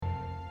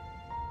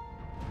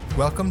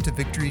Welcome to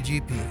Victory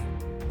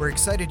GP. We're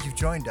excited you've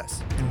joined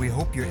us, and we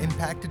hope you're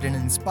impacted and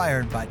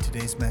inspired by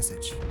today's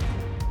message.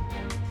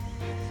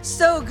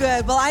 So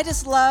good. Well, I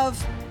just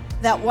love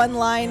that one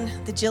line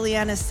that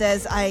Juliana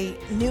says, I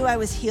knew I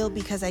was healed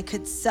because I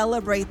could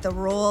celebrate the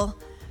role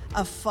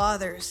of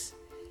fathers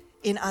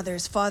in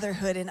others,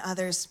 fatherhood in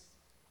others.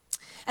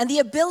 And the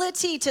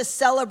ability to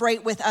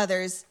celebrate with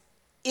others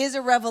is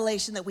a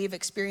revelation that we've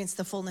experienced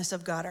the fullness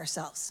of God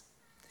ourselves.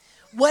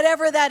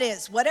 Whatever that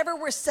is, whatever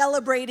we're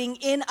celebrating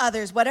in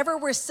others, whatever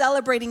we're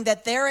celebrating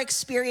that they're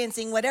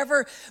experiencing,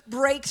 whatever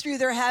breakthrough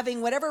they're having,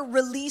 whatever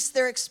release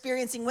they're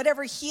experiencing,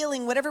 whatever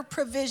healing, whatever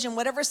provision,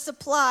 whatever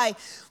supply,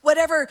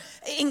 whatever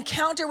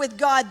encounter with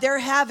God they're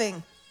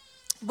having,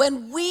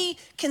 when we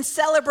can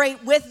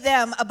celebrate with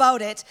them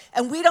about it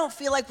and we don't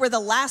feel like we're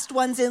the last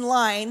ones in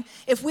line,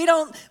 if we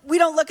don't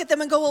look at them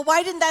and go, well,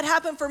 why didn't that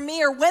happen for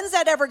me? Or when's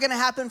that ever going to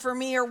happen for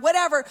me? Or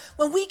whatever,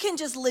 when we can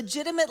just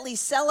legitimately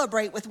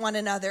celebrate with one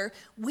another,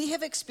 we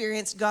have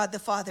experienced God the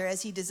Father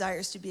as he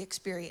desires to be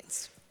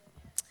experienced.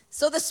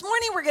 So this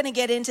morning we're going to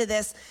get into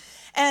this.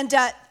 And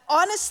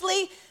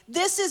honestly,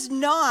 this is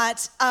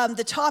not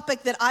the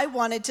topic that I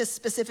wanted to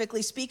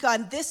specifically speak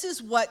on. This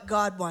is what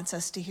God wants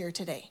us to hear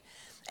today.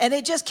 And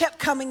it just kept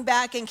coming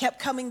back and kept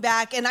coming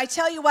back. And I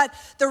tell you what,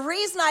 the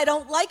reason I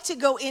don't like to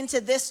go into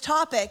this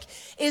topic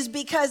is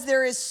because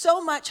there is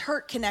so much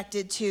hurt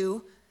connected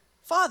to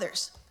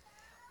fathers.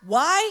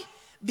 Why?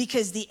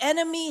 Because the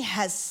enemy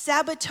has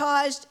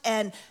sabotaged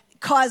and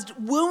caused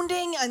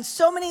wounding on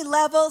so many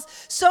levels,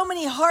 so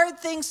many hard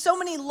things, so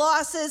many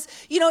losses.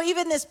 You know,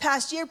 even this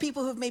past year,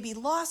 people who've maybe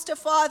lost a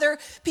father,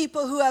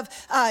 people who have,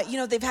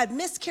 they've had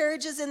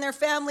miscarriages in their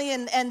family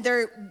and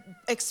they're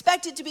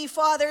expected to be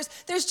fathers.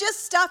 There's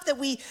just stuff that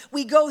we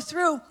go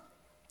through.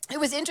 It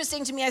was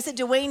interesting to me. I said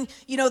to Wayne,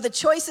 the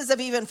choices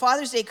of even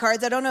Father's Day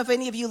cards, I don't know if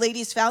any of you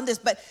ladies found this,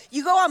 but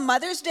you go on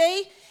Mother's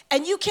Day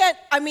and you can't,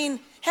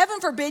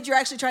 heaven forbid you're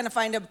actually trying to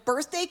find a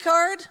birthday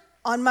card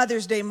on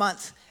Mother's Day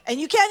month. And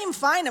you can't even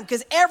find them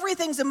because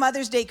everything's a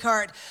Mother's Day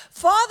card.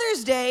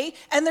 Father's Day,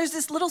 and there's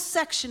this little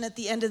section at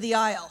the end of the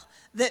aisle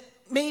that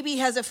maybe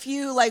has a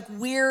few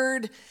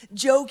weird,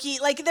 jokey,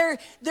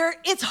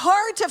 it's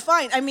hard to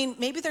find.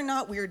 Maybe they're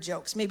not weird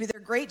jokes. Maybe they're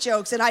great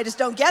jokes and I just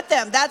don't get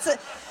them.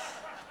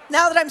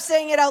 Now that I'm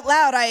saying it out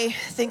loud, I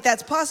think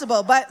that's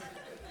possible, but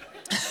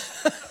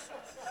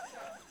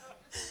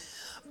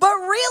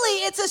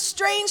really, it's a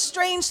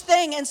strange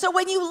thing. And so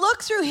when you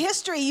look through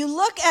history, you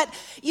look at,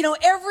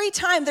 every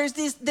time there's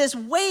this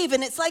wave,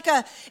 and it's like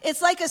a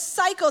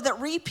cycle that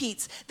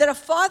repeats, that a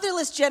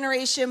fatherless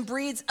generation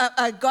breeds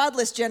a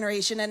godless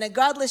generation, and a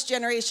godless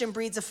generation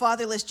breeds a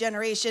fatherless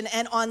generation,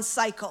 and on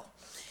cycle.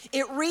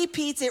 It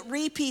repeats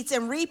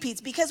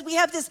because we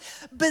have this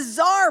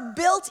bizarre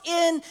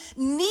built-in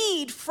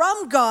need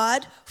from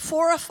God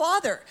for a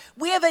father.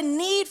 We have a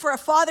need for a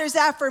father's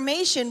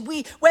affirmation.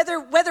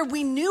 Whether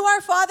we knew our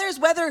fathers,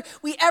 whether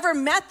we ever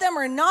met them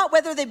or not,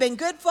 whether they've been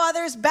good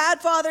fathers, bad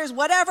fathers,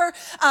 whatever,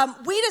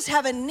 we just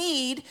have a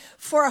need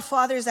for a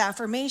father's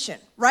affirmation,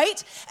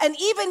 right? And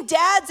even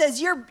dads, as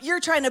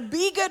you're trying to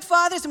be good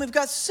fathers, and we've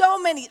got so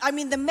many,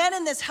 the men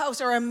in this house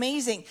are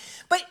amazing,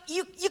 but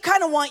you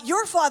kind of want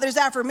your father's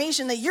affirmation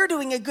that you're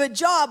doing a good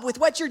job with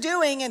what you're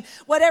doing and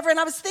whatever. And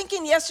I was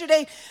thinking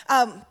yesterday,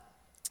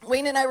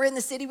 Wayne and I were in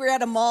the city, we were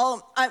at a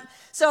mall.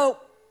 So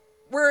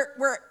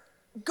we're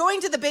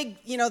going to the big,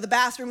 the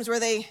bathrooms where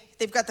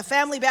they've got the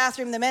family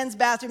bathroom, the men's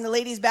bathroom, the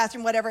ladies'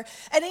 bathroom, whatever.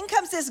 And in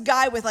comes this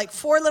guy with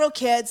 4 little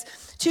kids,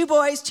 2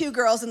 boys, 2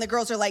 girls. And the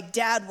girls are like,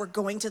 Dad, we're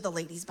going to the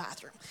ladies'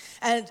 bathroom.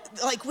 And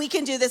we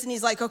can do this. And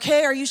he's like,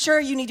 okay, are you sure?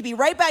 You need to be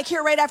right back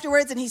here right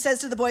afterwards. And he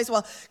says to the boys,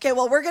 well,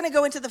 we're going to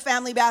go into the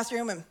family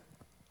bathroom and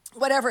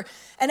whatever.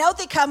 And out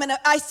they come, and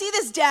I see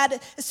this dad,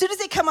 as soon as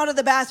they come out of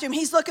the bathroom,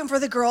 he's looking for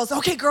the girls.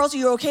 Okay, girls, are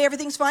you okay?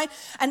 Everything's fine?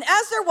 And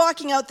as they're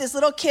walking out, this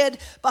little kid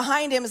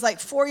behind him is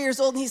 4 years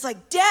old, and he's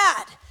like,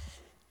 Dad,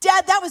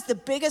 that was the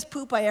biggest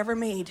poop I ever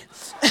made.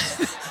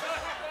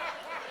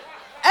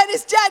 And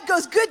his dad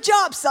goes, good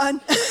job, son.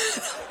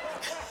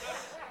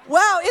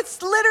 Wow,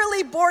 it's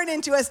literally born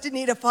into us to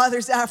need a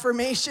father's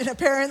affirmation,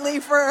 apparently,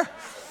 for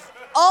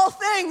all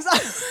things.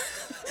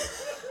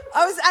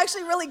 I was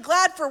actually really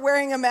glad for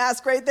wearing a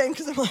mask right then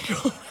because I'm like,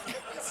 oh my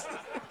goodness.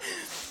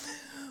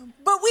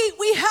 But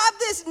we have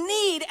this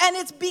need, and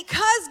it's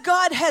because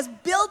God has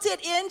built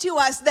it into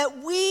us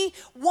that we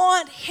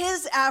want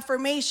his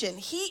affirmation.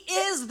 He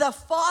is the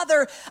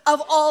Father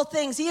of all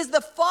things. He is the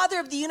Father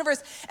of the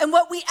universe. And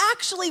what we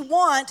actually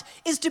want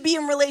is to be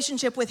in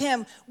relationship with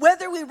him,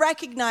 whether we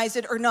recognize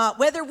it or not,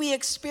 whether we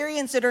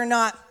experience it or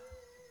not.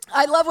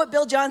 I love what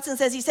Bill Johnson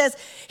says. He says,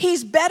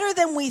 he's better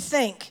than we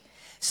think.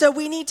 So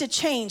we need to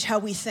change how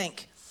we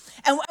think.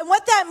 And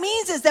what that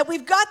means is that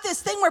we've got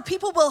this thing where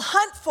people will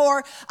hunt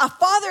for a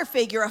father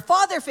figure,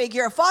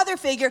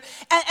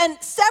 and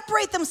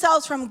separate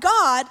themselves from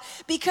God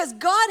because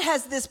God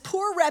has this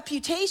poor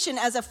reputation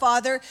as a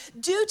father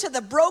due to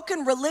the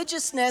broken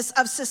religiousness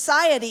of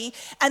society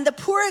and the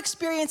poor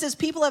experiences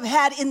people have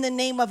had in the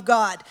name of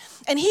God.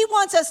 And he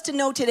wants us to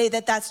know today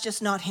that that's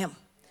just not him.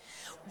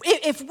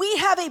 If we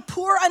have a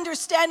poor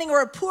understanding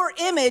or a poor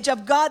image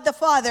of God the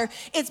Father,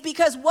 it's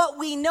because what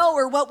we know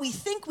or what we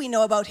think we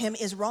know about him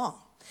is wrong.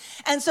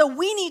 And so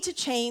we need to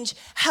change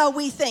how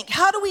we think.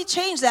 How do we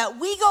change that?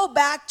 We go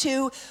back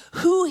to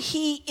who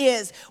he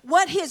is,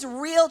 what his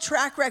real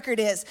track record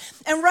is.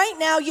 And right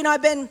now,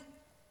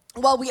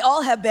 we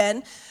all have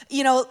been,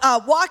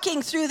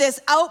 walking through this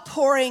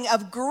outpouring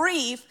of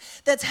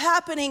grief that's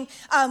happening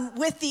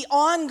with the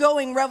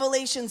ongoing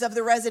revelations of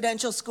the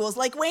residential schools.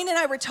 Like Wayne and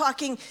I were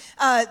talking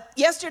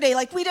yesterday,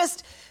 like we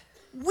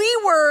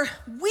were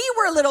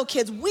little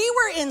kids. We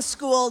were in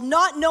school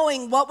not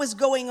knowing what was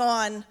going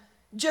on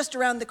just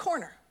around the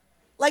corner.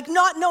 Like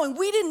not knowing,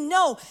 we didn't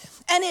know.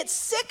 And it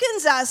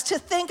sickens us to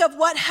think of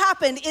what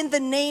happened in the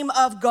name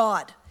of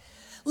God.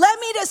 Let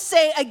me just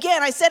say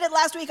again, I said it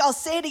last week, I'll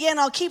say it again,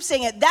 I'll keep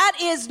saying it. That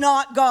is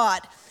not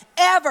God,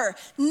 ever.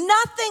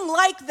 Nothing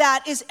like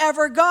that is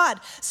ever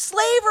God.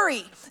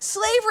 Slavery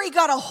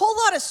got a whole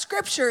lot of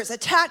scriptures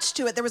attached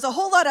to it. There was a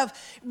whole lot of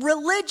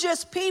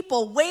religious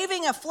people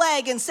waving a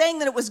flag and saying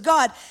that it was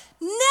God.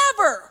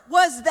 Never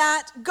was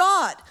that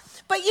God.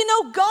 But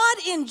God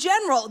in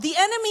general, the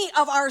enemy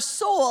of our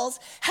souls,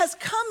 has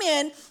come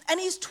in and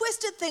he's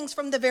twisted things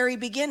from the very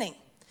beginning.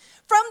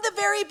 From the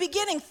very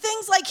beginning,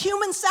 things like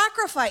human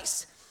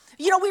sacrifice.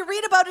 We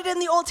read about it in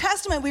the Old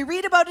Testament. We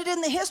read about it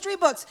in the history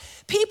books.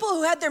 People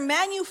who had their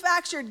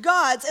manufactured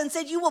gods and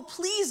said, you will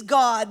please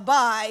God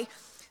by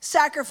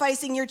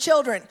sacrificing your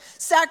children,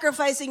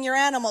 sacrificing your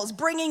animals,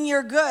 bringing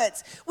your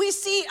goods. We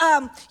see,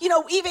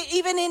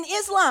 even in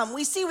Islam,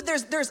 we see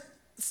there's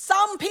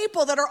some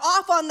people that are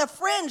off on the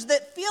fringe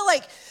that feel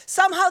like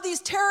somehow these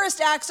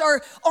terrorist acts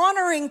are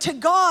honoring to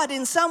God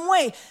in some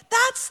way.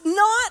 That's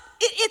not,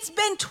 it's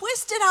been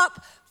twisted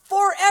up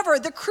forever.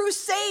 The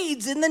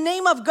Crusades in the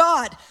name of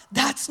God,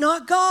 that's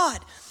not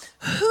God.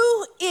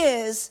 Who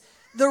is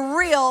the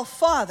real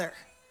Father?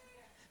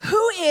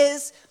 Who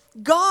is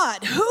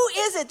God? Who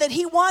is it that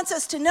he wants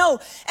us to know?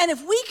 And if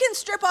we can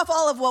strip off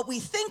all of what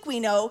we think we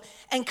know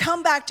and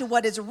come back to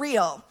what is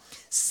real,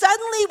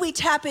 suddenly we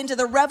tap into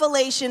the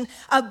revelation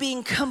of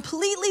being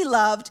completely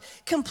loved,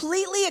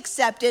 completely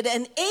accepted,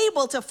 and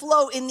able to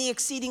flow in the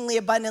exceedingly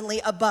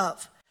abundantly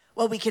above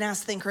what we can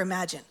ask, think, or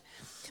imagine.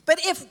 But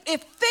if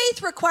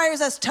faith requires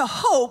us to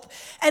hope,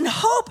 and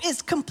hope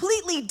is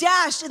completely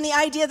dashed in the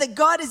idea that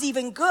God is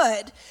even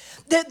good,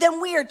 then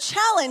we are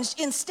challenged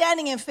in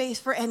standing in faith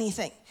for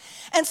anything.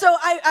 And so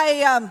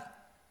I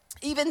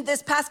even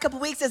this past couple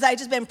weeks, as I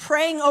just been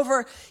praying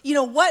over,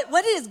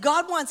 what it is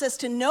God wants us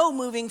to know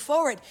moving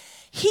forward.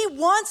 He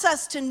wants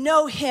us to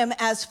know him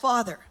as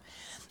Father.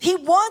 He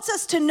wants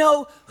us to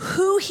know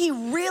who he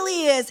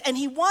really is, and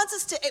he wants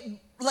us to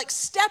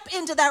step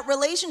into that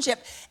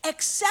relationship,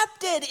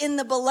 accepted in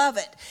the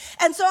beloved.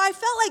 And so I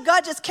felt like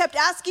God just kept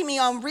asking me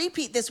on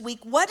repeat this week,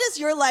 what does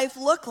your life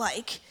look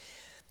like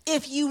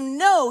if you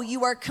know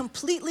you are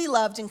completely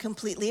loved and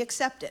completely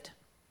accepted?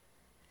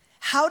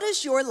 How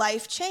does your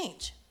life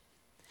change?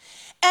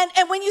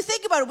 And when you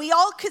think about it, we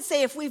all could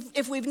say if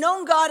we've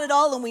known God at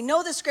all and we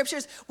know the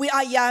scriptures,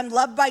 I'm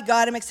loved by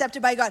God, I'm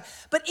accepted by God.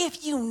 But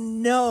if you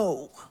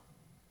know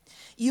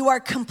you are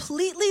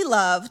completely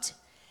loved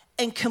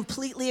and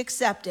completely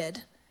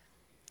accepted,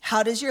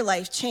 how does your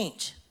life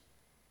change?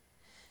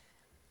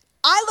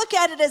 I look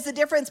at it as the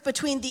difference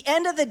between the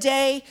end of the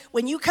day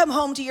when you come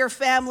home to your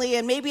family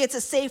and maybe it's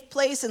a safe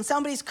place and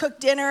somebody's cooked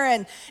dinner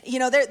and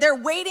they're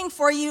waiting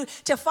for you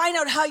to find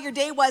out how your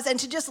day was and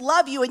to just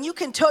love you, and you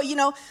can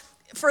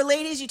for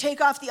ladies, you take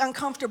off the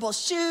uncomfortable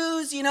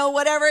shoes,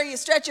 whatever, you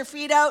stretch your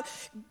feet out.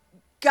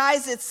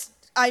 Guys,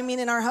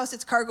 in our house,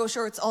 it's cargo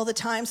shorts all the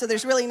time, so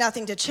there's really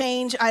nothing to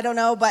change. I don't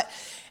know, but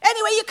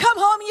anyway, you come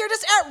home, you're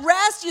just at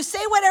rest, you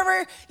say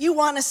whatever you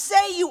want to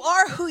say, you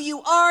are who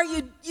you are,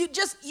 you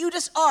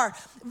just are,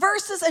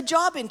 versus a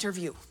job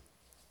interview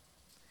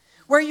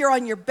where you're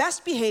on your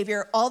best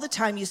behavior all the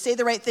time. You say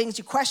the right things.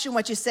 You question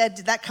what you said.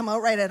 Did that come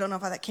out right? I don't know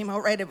if that came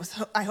out right.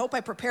 I hope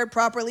I prepared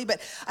properly, but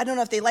I don't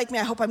know if they like me.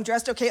 I hope I'm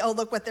dressed okay. Oh,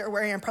 look what they're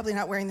wearing. I'm probably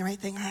not wearing the right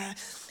thing.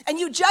 And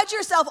you judge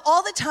yourself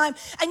all the time,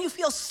 and you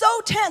feel so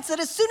tense that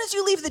as soon as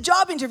you leave the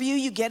job interview,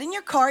 you get in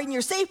your car in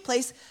your safe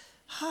place,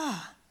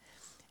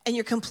 and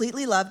you're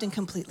completely loved and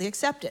completely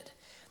accepted.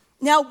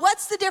 Now,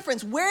 what's the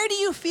difference? Where do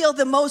you feel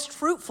the most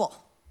fruitful?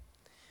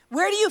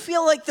 Where do you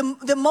feel like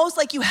the most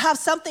like you have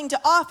something to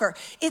offer?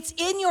 It's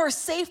in your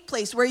safe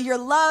place where you're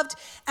loved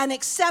and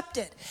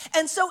accepted.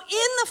 And so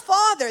in the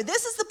Father,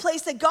 this is the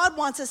place that God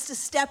wants us to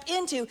step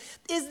into,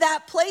 is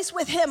that place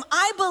with him.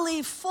 I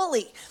believe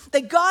fully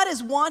that God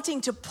is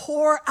wanting to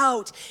pour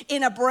out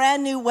in a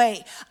brand new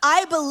way.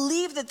 I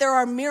believe that there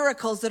are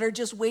miracles that are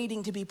just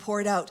waiting to be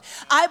poured out.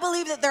 I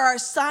believe that there are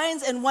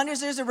signs and wonders.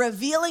 There's a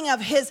revealing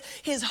of his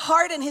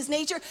heart and his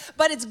nature,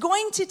 but it's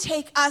going to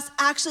take us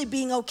actually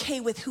being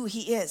okay with who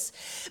he is.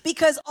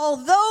 Because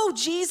although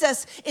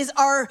Jesus is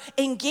our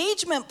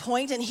engagement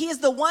point and he is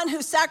the one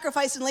who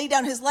sacrificed and laid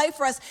down his life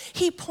for us,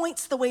 he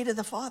points the way to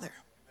the Father.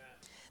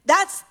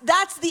 That's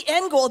the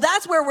end goal.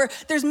 That's where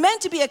there's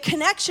meant to be a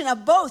connection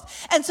of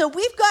both. And so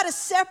we've got to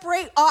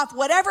separate off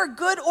whatever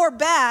good or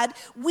bad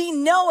we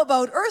know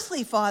about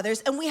earthly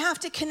fathers, and we have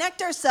to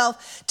connect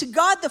ourselves to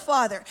God the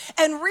Father.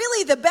 And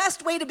really the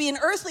best way to be an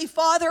earthly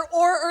father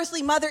or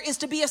earthly mother is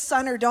to be a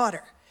son or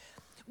daughter.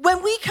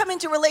 When we come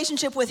into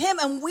relationship with him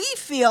and we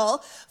feel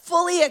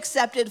fully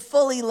accepted,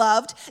 fully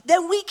loved,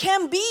 then we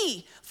can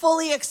be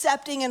fully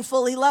accepting and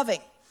fully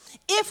loving.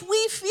 If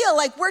we feel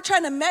like we're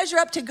trying to measure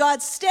up to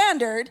God's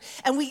standard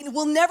and we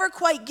will never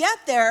quite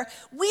get there,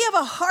 we have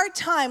a hard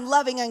time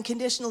loving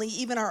unconditionally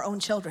even our own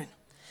children.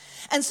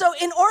 And so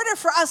in order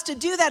for us to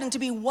do that and to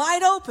be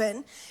wide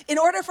open, in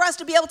order for us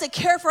to be able to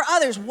care for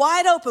others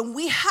wide open,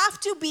 we have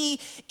to be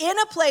in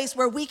a place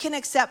where we can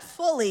accept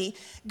fully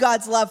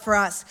God's love for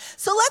us.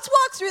 So let's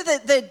walk through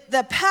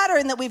the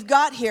pattern that we've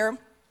got here.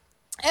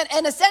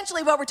 And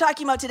essentially what we're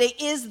talking about today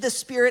is the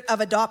spirit of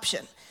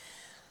adoption.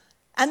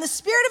 And the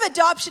spirit of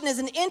adoption is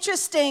an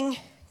interesting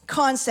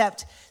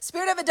concept.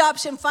 Spirit of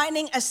adoption,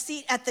 finding a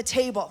seat at the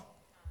table.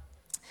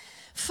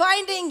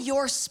 Finding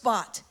your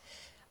spot.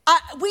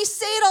 We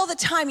say it all the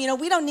time,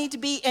 we don't need to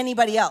be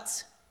anybody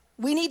else.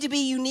 We need to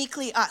be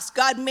uniquely us.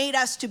 God made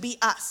us to be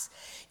us.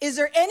 Is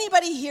there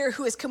anybody here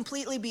who is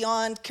completely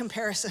beyond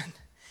comparison?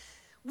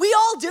 We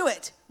all do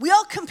it. We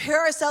all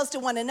compare ourselves to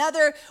one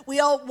another. We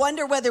all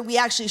wonder whether we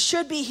actually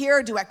should be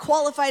here. Do I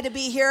qualify to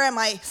be here? Am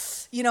I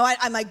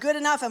good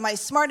enough? Am I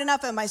smart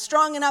enough? Am I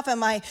strong enough?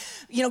 Am I,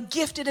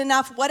 gifted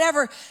enough?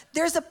 Whatever.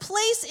 There's a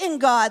place in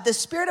God. The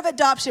spirit of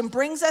adoption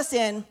brings us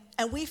in,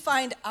 and we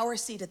find our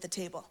seat at the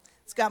table.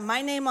 It's got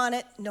my name on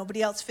it.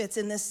 Nobody else fits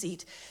in this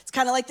seat. It's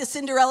kind of like the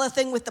Cinderella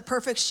thing with the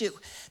perfect shoe.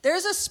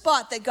 There's a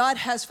spot that God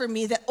has for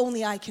me that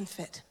only I can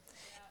fit.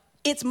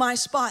 It's my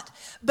spot.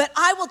 But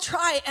I will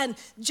try and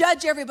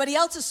judge everybody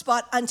else's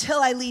spot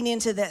until I lean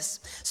into this.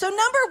 So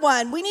number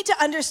one, we need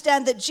to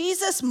understand that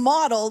Jesus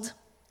modeled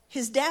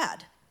his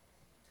dad.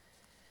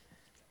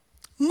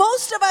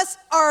 Most of us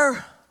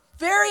are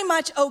very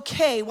much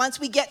okay once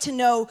we get to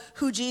know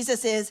who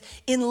Jesus is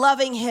in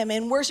loving him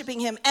and worshiping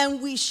him,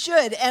 and we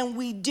should, and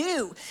we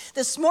do.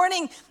 This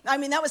morning,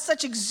 that was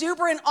such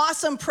exuberant,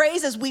 awesome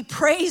praise as we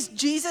praised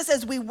Jesus,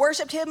 as we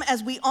worshiped him,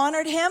 as we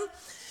honored him.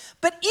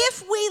 But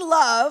if we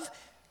love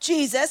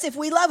Jesus, if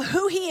we love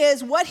who he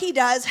is, what he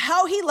does,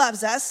 how he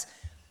loves us,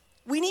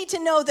 we need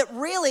to know that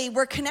really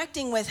we're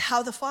connecting with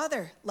how the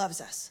Father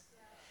loves us.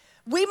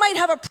 We might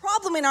have a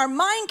problem in our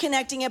mind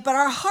connecting it, but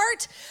our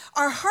heart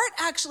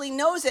actually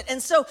knows it. And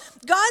so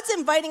God's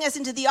inviting us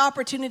into the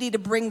opportunity to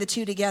bring the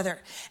two together.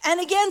 And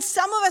again,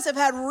 some of us have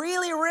had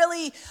really,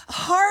 really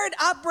hard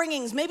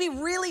upbringings, maybe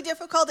really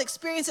difficult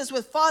experiences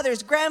with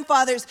fathers,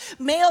 grandfathers,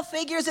 male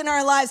figures in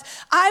our lives.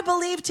 I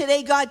believe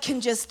today God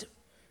can just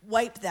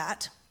wipe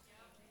that,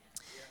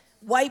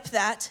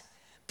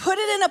 put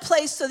it in a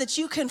place so that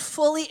you can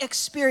fully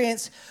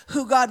experience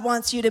who God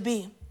wants you to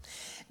be.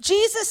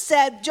 Jesus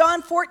said,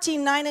 John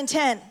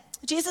 14:9-10,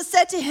 Jesus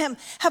said to him,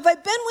 "Have I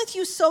been with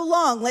you so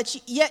long,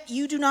 yet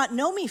you do not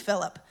know me,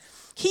 Philip?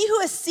 He who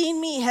has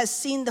seen me has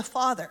seen the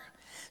Father.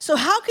 So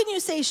how can you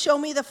say, 'Show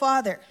me the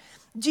Father'?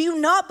 Do you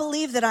not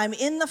believe that I'm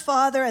in the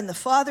Father and the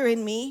Father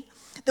in me?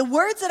 The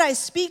words that I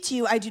speak to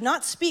you, I do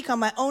not speak on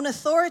my own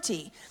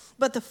authority,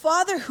 but the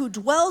Father who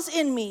dwells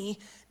in me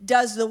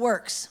does the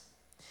works."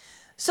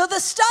 So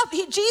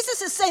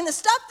Jesus is saying, the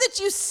stuff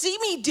that you see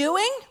me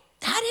doing,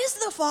 that is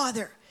the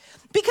Father.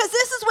 Because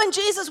this is when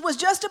Jesus was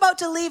just about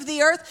to leave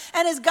the earth,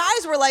 and his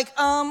guys were like,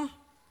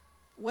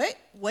 wait,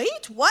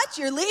 what?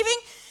 You're leaving?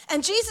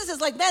 And Jesus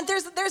is like, man,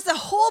 there's a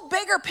whole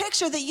bigger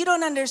picture that you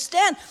don't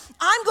understand.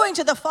 I'm going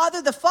to the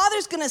Father. The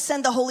Father's going to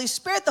send the Holy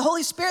Spirit. The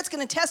Holy Spirit's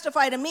going to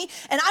testify to me,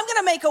 and I'm going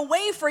to make a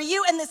way for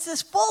you. And it's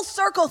this full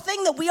circle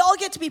thing that we all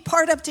get to be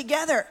part of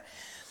together.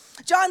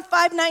 John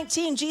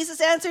 5:19, Jesus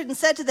answered and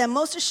said to them,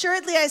 "Most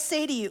assuredly I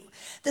say to you,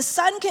 the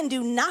Son can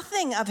do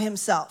nothing of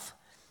himself,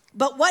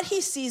 but what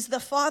he sees the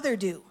Father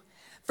do.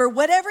 For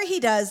whatever he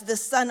does, the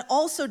Son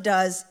also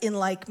does in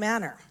like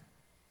manner."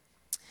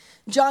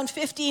 John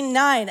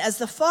 15:9, "As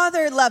the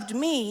Father loved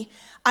me,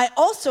 I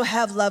also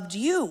have loved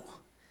you.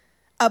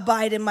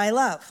 Abide in my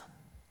love."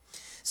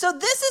 So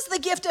this is the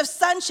gift of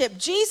sonship.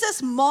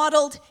 Jesus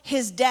modeled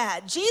his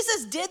dad.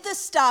 Jesus did the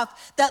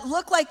stuff that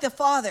looked like the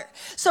Father.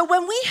 So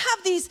when we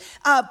have these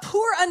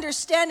poor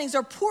understandings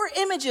or poor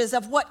images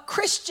of what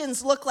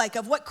Christians look like,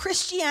 of what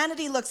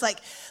Christianity looks like,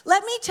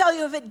 let me tell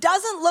you, if it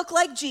doesn't look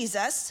like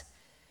Jesus,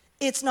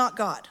 it's not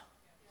God.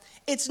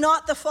 It's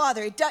not the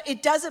Father.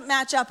 It doesn't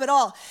match up at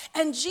all.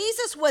 And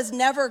Jesus was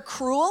never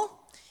cruel.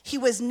 He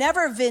was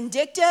never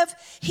vindictive.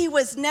 He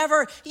was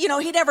never, he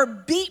never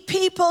beat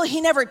people.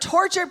 He never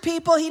tortured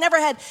people. He never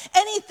had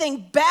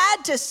anything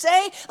bad to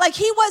say. Like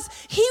he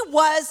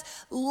was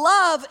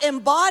love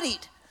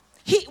embodied.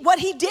 What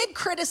he did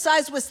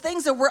criticize was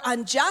things that were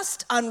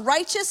unjust,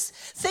 unrighteous,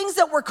 things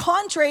that were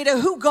contrary to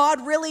who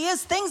God really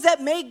is, things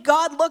that made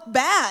God look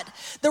bad.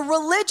 The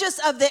religious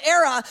of the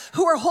era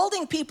who were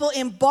holding people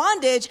in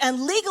bondage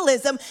and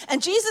legalism,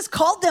 and Jesus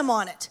called them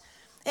on it.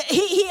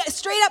 He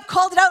straight up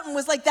called it out and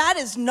was like, that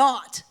is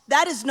not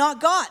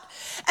God.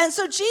 And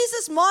so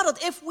Jesus modeled,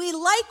 if we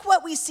like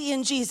what we see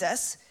in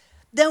Jesus,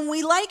 then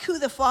we like who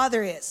the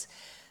Father is.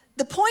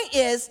 The point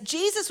is,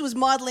 Jesus was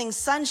modeling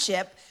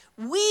sonship.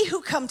 We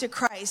who come to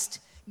Christ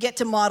get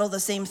to model the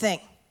same thing.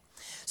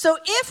 So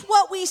if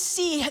what we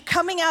see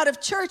coming out of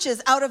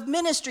churches, out of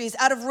ministries,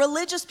 out of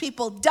religious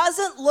people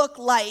doesn't look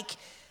like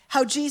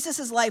how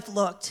Jesus' life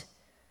looked,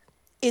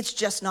 it's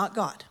just not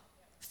God.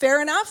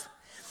 Fair enough?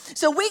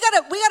 So we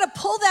gotta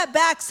pull that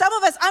back. Some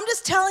of us, I'm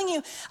just telling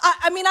you,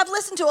 I've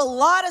listened to a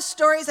lot of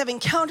stories. I've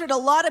encountered a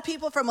lot of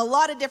people from a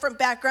lot of different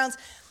backgrounds.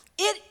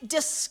 It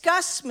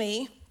disgusts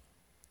me.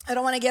 I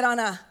don't want to get on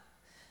a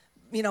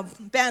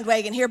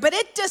bandwagon here, but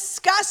it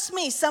disgusts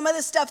me, some of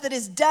the stuff that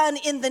is done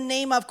in the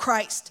name of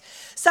Christ.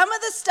 Some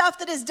of the stuff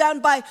that is done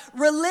by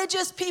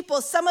religious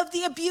people, some of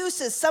the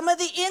abuses, some of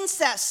the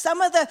incest, some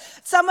of the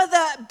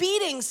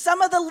beatings,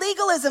 some of the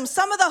legalism,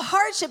 some of the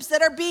hardships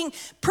that are being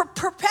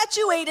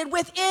perpetuated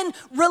within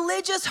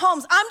religious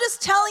homes. I'm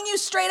just telling you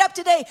straight up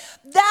today,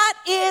 that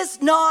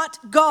is not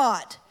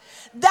God.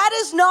 That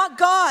is not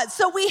God.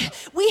 So we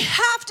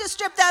have to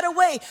strip that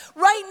away.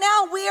 Right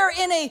now, we are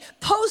in a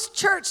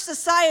post-church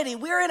society.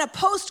 We are in a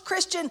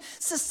post-Christian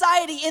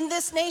society in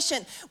this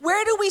nation.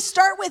 Where do we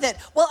start with it?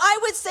 Well, I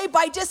would say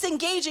by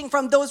disengaging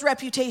from those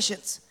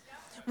reputations.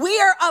 We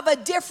are of a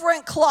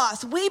different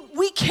cloth.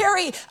 We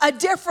carry a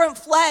different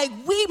flag.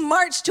 We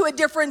march to a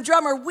different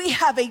drummer. We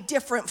have a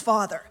different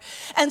Father.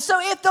 And so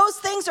if those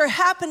things are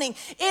happening,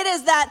 it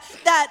is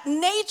that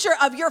nature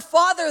of your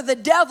father, the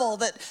devil,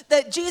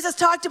 that Jesus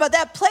talked about,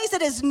 that place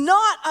that is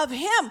not of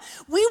him.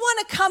 We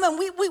want to come and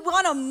we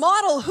want to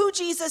model who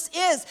Jesus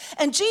is.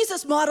 And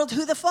Jesus modeled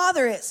who the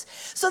Father is.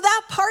 So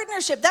that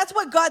partnership, that's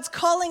what God's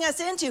calling us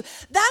into.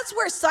 That's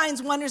where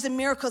signs, wonders, and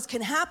miracles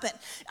can happen.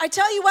 I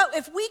tell you what,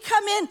 if we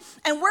come in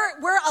and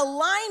we're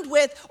aligned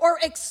with or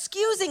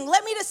excusing,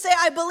 let me just say,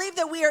 I believe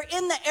that we are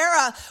in the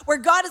era where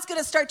God is going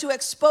to start to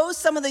expose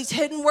some of these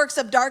hidden works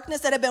of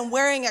darkness that have been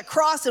wearing a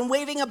cross and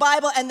waving a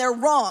Bible, and they're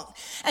wrong.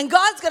 And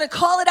God's going to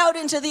call it out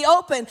into the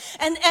open,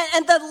 and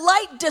the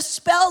light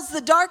dispels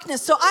the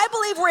darkness. So I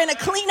believe we're in a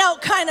clean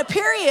out kind of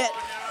period,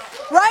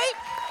 right?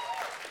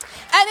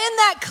 And in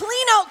that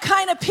clean out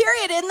kind of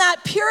period, in that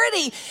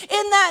purity,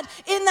 in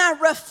that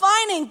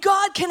refining,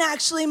 God can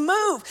actually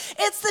move.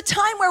 It's the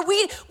time where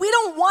we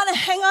don't want to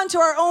hang on to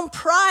our own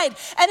pride.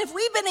 And if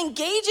we've been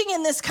engaging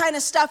in this kind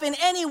of stuff in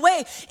any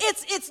way,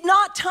 it's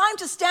not time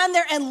to stand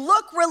there and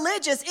look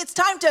religious. It's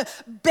time to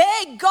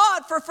beg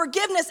God for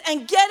forgiveness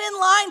and get in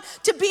line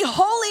to be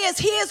holy as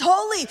he is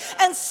holy,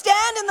 and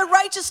stand in the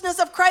righteousness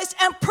of Christ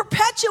and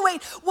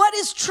perpetuate what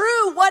is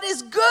true, what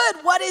is good,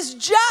 what is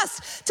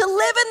just, to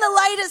live in the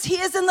light as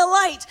he is in the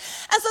light.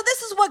 And so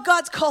this is what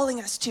God's calling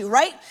us to,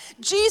 right?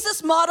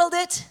 Jesus modeled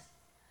it.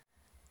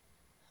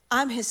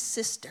 I'm his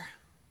sister.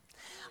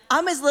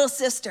 I'm his little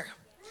sister.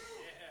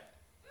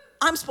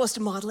 I'm supposed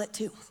to model it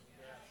too,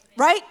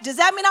 right? Does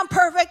that mean I'm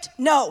perfect?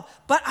 No,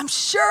 but I'm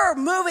sure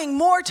moving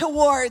more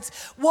towards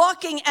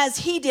walking as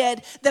he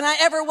did than I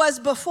ever was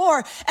before.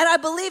 And I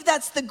believe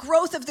that's the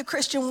growth of the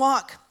Christian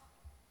walk.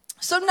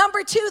 So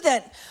number 2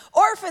 then,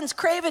 orphans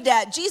crave a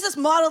dad. Jesus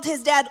modeled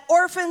his dad.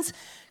 Orphans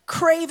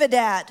crave a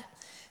dad.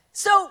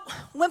 So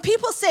when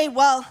people say,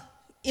 well,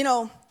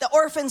 the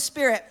orphan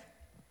spirit,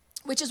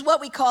 which is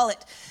what we call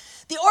it,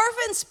 the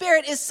orphan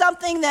spirit is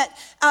something that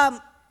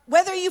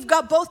whether you've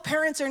got both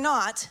parents or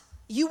not,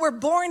 you were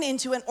born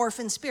into an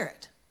orphan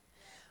spirit.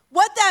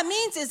 What that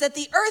means is that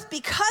the earth,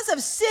 because of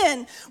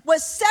sin,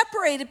 was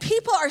separated.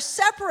 People are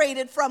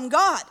separated from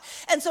God.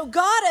 And so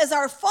God, as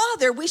our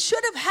Father, we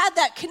should have had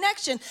that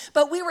connection,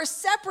 but we were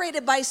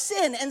separated by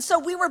sin. And so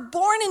we were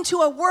born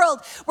into a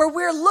world where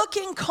we're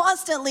looking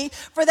constantly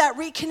for that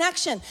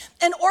reconnection.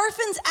 And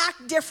orphans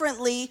act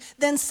differently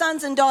than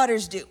sons and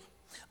daughters do.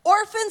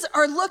 Orphans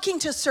are looking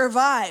to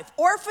survive.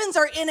 Orphans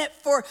are in it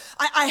for,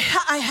 I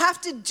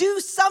have to do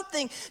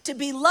something to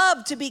be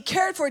loved, to be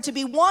cared for, to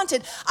be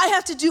wanted. I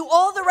have to do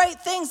all the right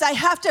things. I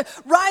have to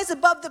rise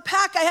above the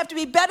pack. I have to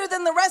be better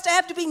than the rest. I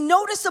have to be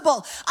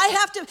noticeable.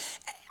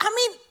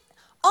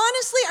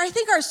 Honestly, I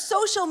think our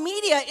social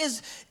media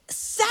is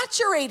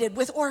saturated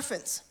with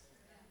orphans.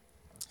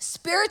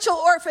 Spiritual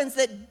orphans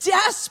that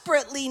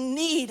desperately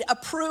need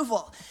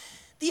approval.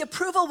 The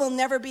approval will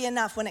never be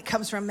enough when it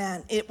comes from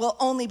man. It will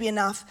only be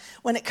enough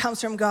when it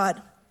comes from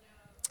God.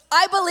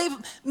 I believe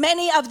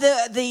many of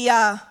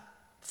the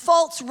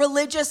false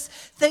religious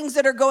things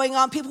that are going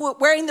on, people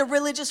wearing the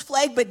religious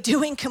flag but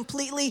doing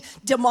completely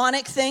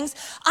demonic things,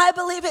 I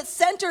believe it's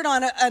centered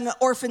on an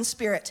orphan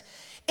spirit.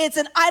 It's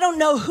I don't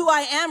know who I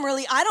am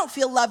really. I don't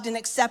feel loved and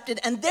accepted.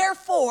 And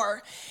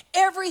therefore,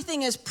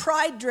 everything is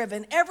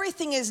pride-driven.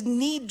 Everything is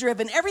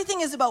need-driven.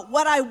 Everything is about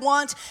what I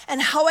want and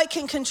how I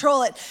can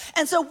control it.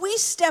 And so we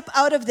step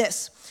out of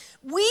this.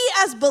 We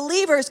as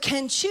believers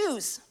can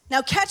choose.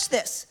 Now catch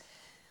this.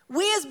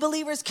 We as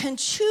believers can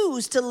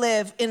choose to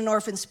live in an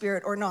orphan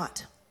spirit or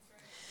not.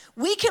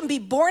 We can be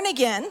born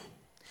again.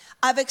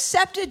 I've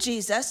accepted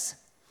Jesus.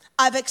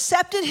 I've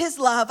accepted his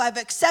love. I've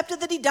accepted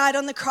that he died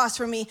on the cross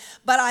for me,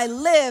 but I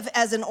live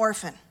as an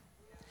orphan.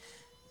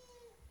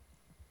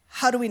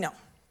 How do we know?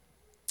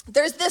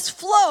 there's this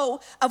flow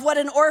of what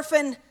an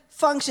orphan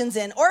functions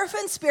in.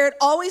 Orphan spirit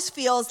always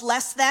feels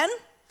less than.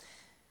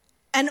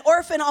 An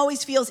orphan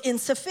always feels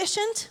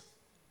insufficient.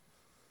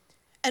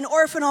 An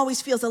orphan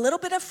always feels a little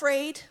bit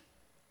afraid,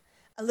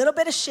 a little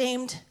bit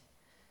ashamed,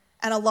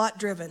 and a lot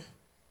driven.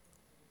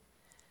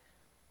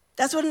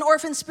 That's what an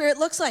orphan spirit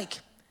looks like.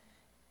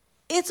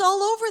 It's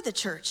all over the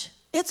church.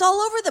 It's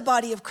all over the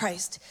body of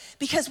Christ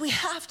because we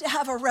have to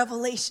have a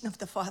revelation of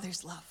the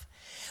Father's love.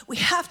 We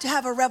have to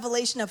have a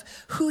revelation of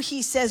who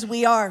he says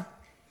we are.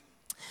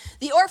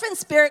 The orphan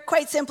spirit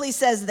quite simply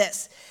says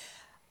this: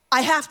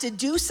 I have to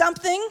do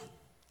something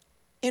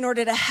in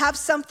order to have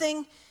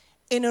something,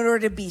 in order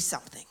to be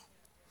something.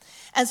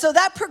 And so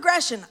that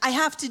progression, I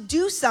have to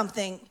do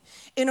something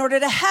in order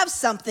to have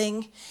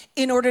something,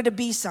 in order to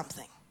be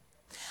something.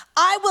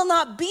 I will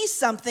not be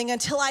something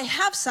until I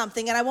have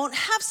something, and I won't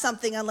have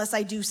something unless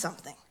I do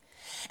something.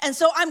 And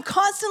so I'm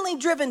constantly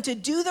driven to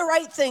do the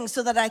right thing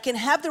so that I can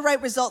have the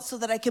right results, so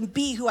that I can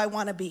be who I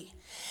want to be.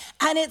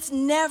 And it's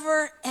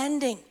never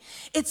ending.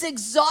 It's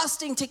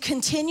exhausting to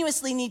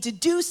continuously need to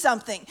do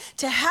something,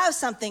 to have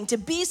something, to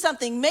be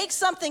something, make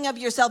something of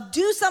yourself,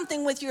 do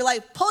something with your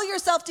life, pull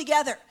yourself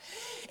together.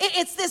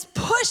 It's this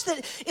push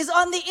that is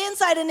on the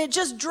inside, and it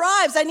just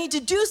drives. I need to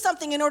do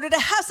something in order to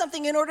have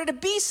something, in order to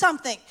be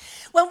something.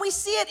 When we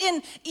see it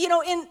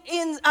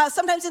in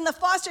sometimes in the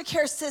foster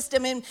care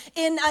system, in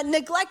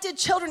neglected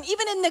children,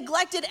 even in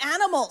neglected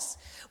animals,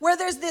 where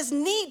there's this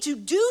need to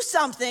do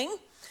something,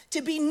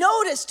 to be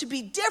noticed, to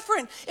be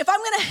different. If I'm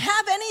going to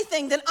have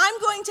anything, then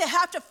I'm going to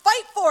have to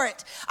fight for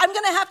it. I'm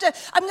going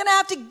to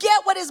have to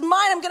get what is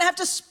mine. I'm going to have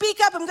to speak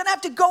up. I'm going to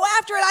have to go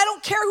after it. I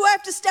don't care who I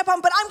have to step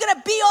on, but I'm going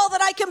to be all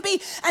that I can be,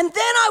 and then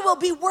I will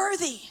be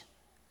worthy.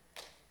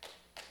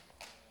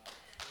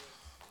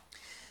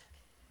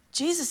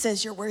 Jesus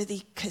says you're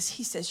worthy because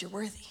he says you're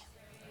worthy.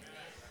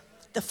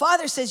 The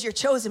Father says you're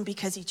chosen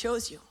because he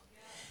chose you,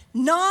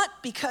 not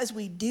because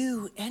we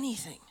do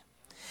anything.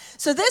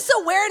 So this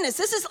awareness,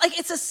 this is like,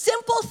 it's a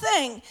simple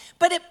thing,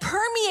 but it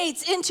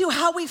permeates into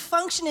how we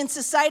function in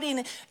society, and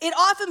it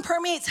often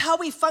permeates how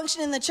we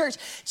function in the church.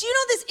 Do you know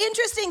this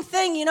interesting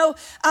thing,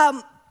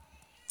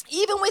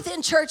 even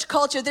within church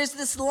culture, there's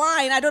this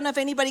line. I don't know if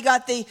anybody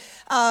got the,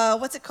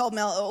 what's it called,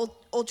 Mel?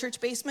 Old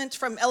Church Basement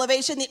from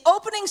Elevation. The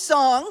opening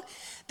song,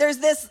 there's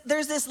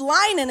this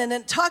line in it, and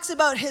it talks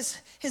about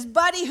his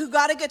buddy who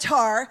got a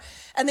guitar,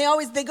 and they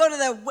go to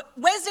the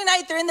Wednesday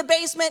night, they're in the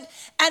basement,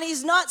 and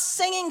he's not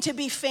singing to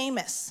be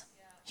famous.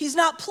 He's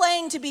not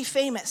playing to be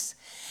famous.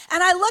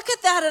 And I look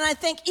at that and I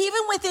think,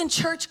 even within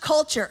church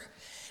culture,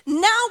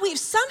 now we've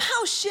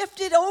somehow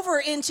shifted over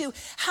into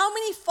how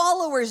many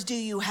followers do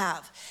you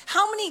have?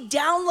 How many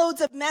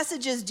downloads of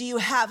messages do you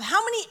have?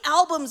 How many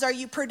albums are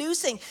you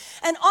producing?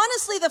 And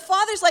honestly, the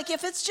Father's like,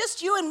 if it's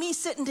just you and me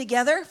sitting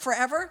together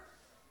forever,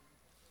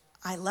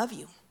 I love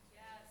you.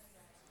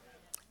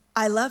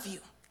 I love you.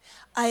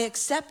 I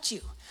accept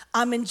you.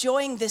 I'm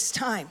enjoying this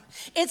time.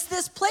 It's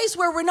this place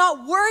where we're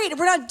not worried.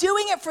 We're not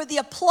doing it for the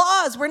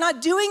applause. We're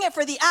not doing it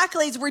for the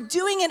accolades. We're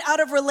doing it out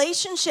of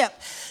relationship.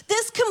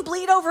 This can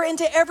bleed over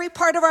into every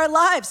part of our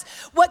lives.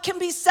 What can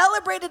be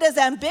celebrated as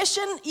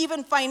ambition,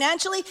 even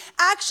financially,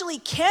 actually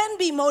can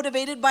be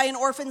motivated by an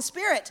orphan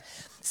spirit.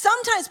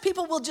 Sometimes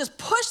people will just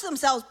push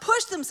themselves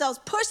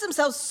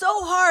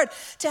so hard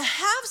to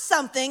have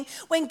something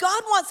when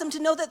God wants them to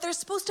know that they're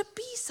supposed to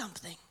be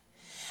something.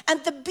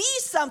 And to be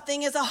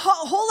something is a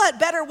whole lot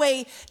better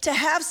way to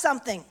have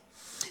something.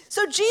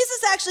 So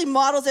Jesus actually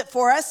models it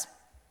for us.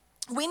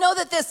 We know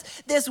that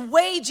this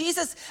way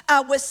Jesus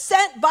was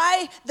sent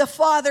by the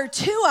Father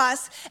to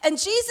us, and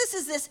Jesus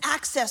is this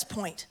access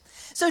point.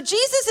 So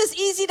Jesus is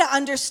easy to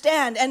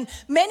understand, and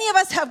many of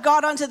us have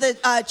got onto the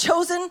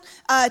Chosen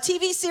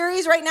TV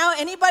series right now.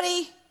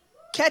 Anybody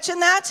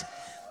catching that?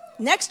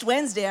 Next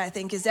Wednesday, I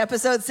think, is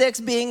episode 6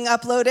 being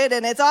uploaded,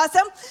 and it's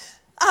awesome.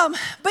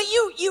 But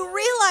you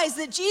realize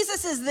that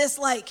Jesus is this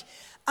like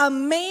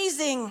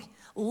amazing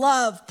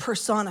love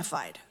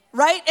personified,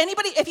 right?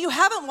 Anybody, if you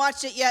haven't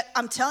watched it yet,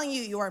 I'm telling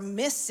you, you are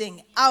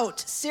missing out.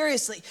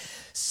 Seriously.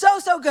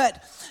 So good.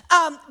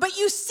 But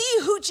you see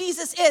who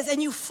Jesus is,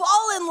 and you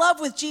fall in love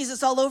with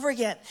Jesus all over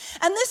again.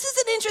 And this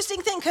is an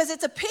interesting thing because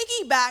it's a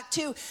piggyback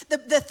to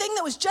the thing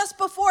that was just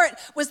before it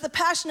was The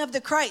Passion of the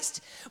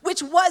Christ,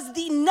 which was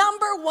the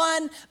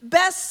 #1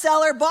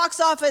 bestseller, box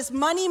office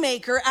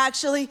moneymaker,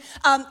 actually,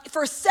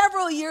 for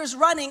several years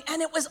running.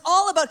 And it was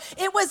all about,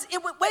 it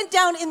went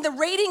down in the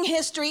rating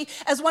history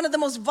as one of the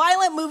most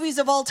violent movies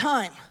of all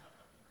time.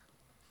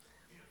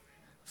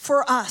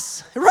 For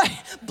us,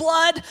 right?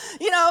 Blood,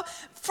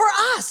 for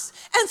us.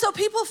 And so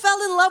people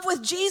fell in love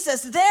with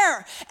Jesus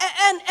there.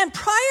 And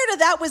prior to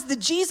that was the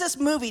Jesus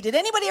movie. Did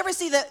anybody ever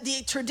see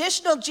the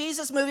traditional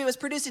Jesus movie? It was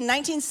produced in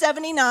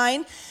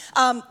 1979.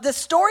 The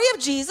story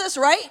of Jesus,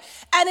 right?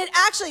 And it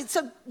actually,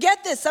 so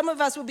get this, some of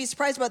us would be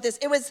surprised about this.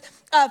 It was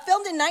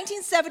filmed in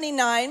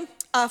 1979.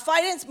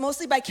 Financed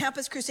mostly by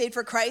Campus Crusade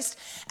for Christ.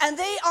 And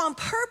they on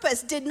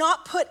purpose did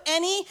not put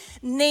any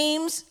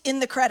names in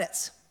the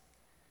credits.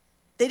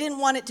 They didn't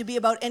want it to be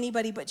about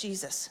anybody but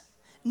Jesus.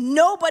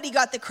 Nobody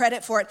got the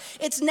credit for it.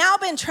 It's now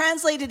been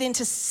translated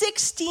into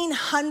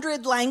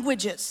 1,600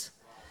 languages.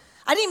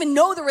 I didn't even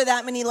know there were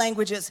that many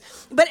languages.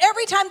 But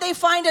every time they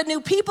find a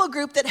new people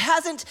group that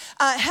hasn't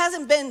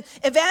been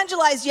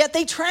evangelized yet,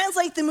 they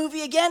translate the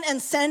movie again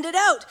and send it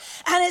out.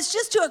 And it's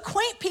just to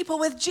acquaint people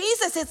with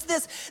Jesus. It's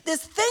this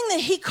thing that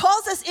he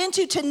calls us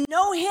into to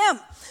know him.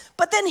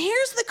 But then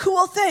here's the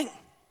cool thing.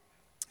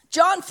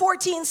 John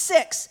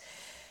 14:6.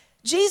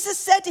 Jesus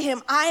said to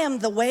him, I am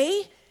the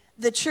way,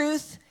 the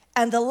truth,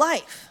 and the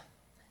life.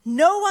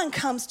 No one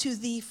comes to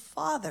the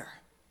Father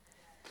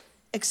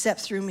except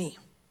through me.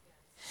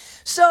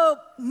 So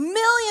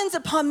millions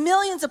upon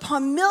millions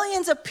upon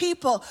millions of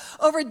people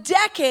over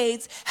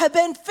decades have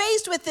been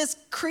faced with this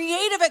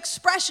creative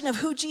expression of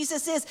who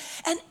Jesus is.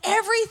 And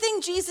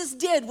everything Jesus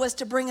did was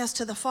to bring us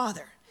to the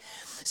Father.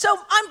 So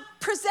I'm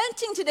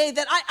presenting today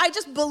that I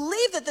just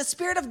believe that the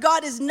Spirit of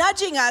God is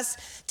nudging us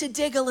to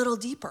dig a little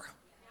deeper.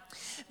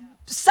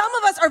 Some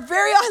of us are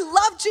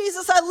I love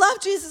Jesus,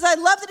 I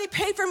love that he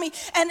paid for me.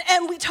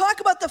 And we talk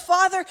about the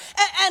Father,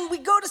 and we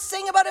go to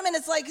sing about him, and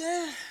it's like,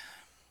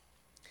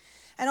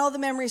 and all the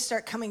memories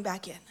start coming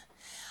back in.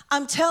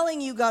 I'm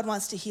telling you, God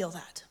wants to heal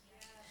that.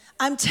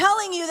 I'm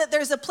telling you that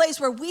there's a place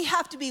where we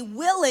have to be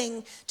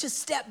willing to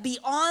step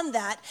beyond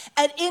that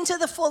and into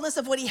the fullness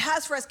of what he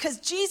has for us, because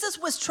Jesus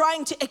was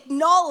trying to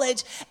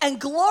acknowledge and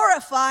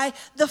glorify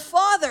the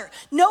Father.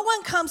 No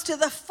one comes to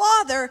the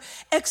Father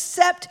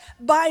except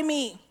by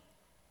me.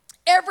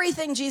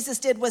 Everything Jesus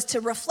did was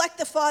to reflect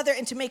the Father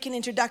and to make an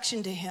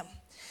introduction to him.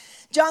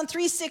 John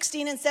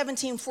 3:16 and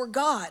 17, for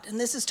God, and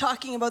this is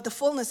talking about the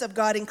fullness of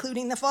God,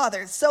 including the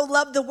Father, so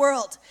loved the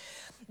world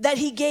that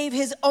he gave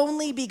his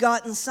only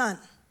begotten Son.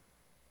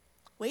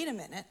 Wait a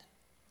minute.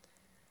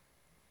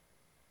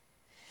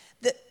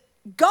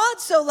 God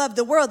so loved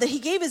the world that he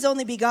gave his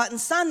only begotten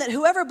Son, that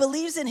whoever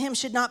believes in him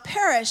should not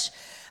perish,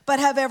 but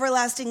have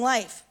everlasting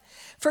life.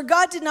 For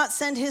God did not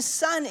send his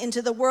Son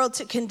into the world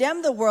to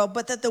condemn the world,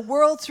 but that the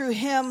world through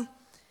him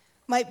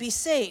might be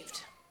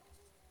saved.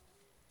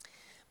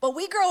 But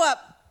we grow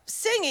up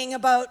singing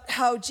about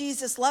how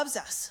Jesus loves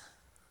us.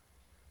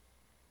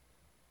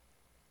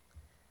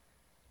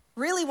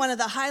 Really, one of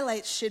the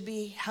highlights should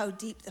be how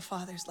deep the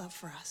Father's love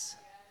for us.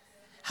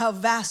 How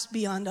vast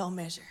beyond all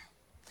measure.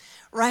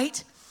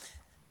 Right?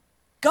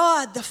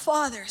 God, the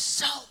Father,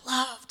 so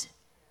loved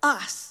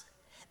us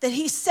that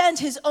he sent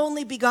his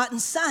only begotten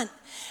Son.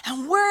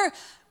 And we're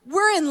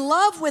in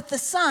love with the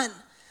Son,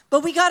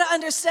 but we got to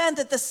understand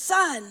that the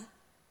Son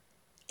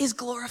is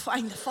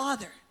glorifying the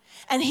Father.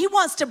 And he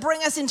wants to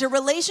bring us into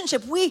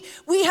relationship. We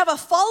have a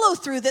follow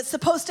through that's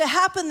supposed to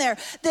happen there.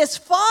 This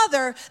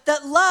Father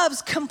that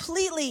loves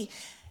completely,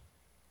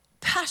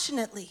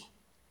 passionately,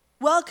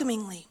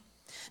 welcomingly.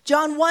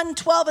 John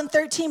 1:12 and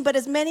 13, but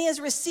as many as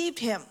received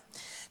him,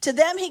 to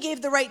them he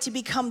gave the right to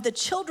become the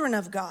children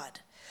of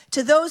God,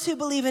 to those who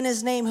believe in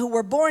his name, who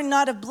were born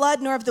not of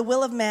blood nor of the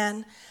will of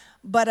man,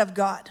 but of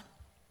God.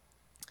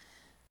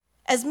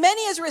 As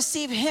many as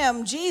receive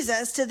him,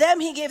 Jesus, to them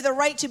he gave the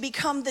right to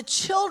become the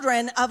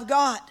children of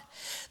God.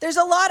 There's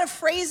a lot of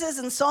phrases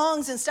and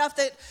songs and stuff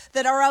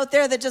that are out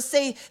there that just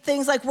say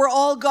things like we're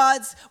all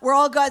God's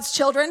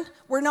children.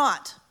 We're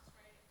not.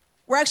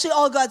 We're actually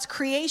all God's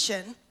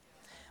creation,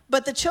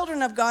 but the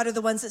children of God are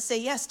the ones that say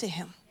yes to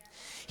him.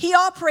 He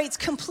operates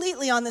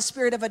completely on the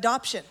spirit of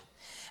adoption.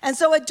 And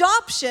so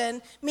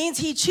adoption means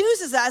he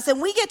chooses us,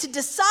 and we get to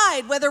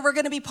decide whether we're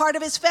going to be part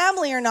of his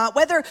family or not,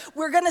 whether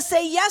we're going to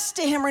say yes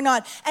to him or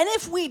not. And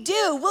if we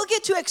do, we'll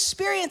get to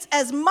experience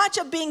as much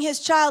of being his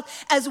child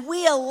as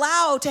we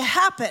allow to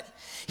happen.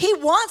 He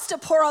wants to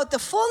pour out the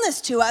fullness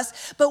to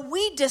us, but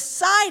we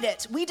decide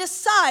it. We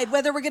decide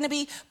whether we're going to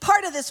be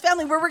part of this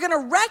family, where we're going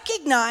to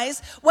recognize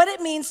what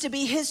it means to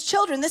be his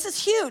children. This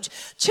is huge.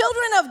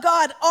 Children of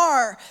God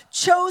are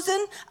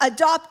chosen,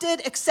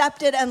 adopted,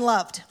 accepted, and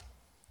loved.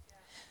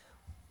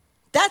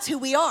 That's who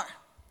we are.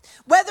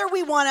 Whether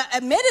we want to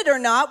admit it or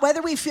not, whether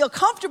we feel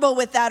comfortable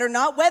with that or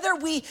not, whether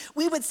we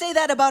would say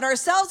that about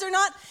ourselves or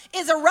not,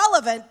 is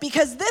irrelevant,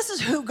 because this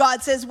is who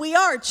God says we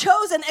are: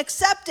 chosen,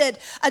 accepted,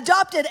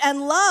 adopted,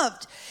 and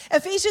loved.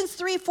 Ephesians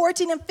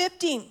 3:14 and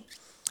 15.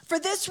 For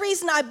this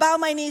reason I bow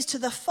my knees to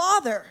the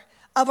Father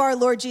of our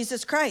Lord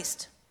Jesus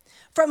Christ,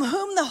 from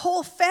whom the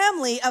whole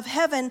family of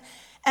heaven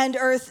and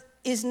earth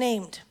is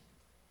named.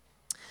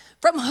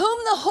 From whom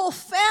the whole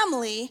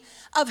family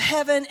of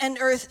heaven and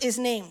earth is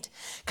named.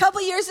 A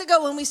couple years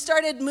ago, when we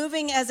started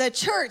moving as a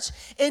church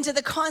into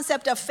the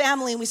concept of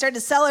family, and we started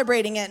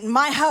celebrating it,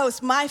 my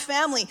house, my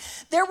family,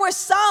 there were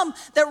some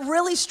that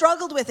really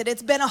struggled with it.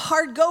 It's been a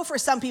hard go for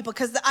some people,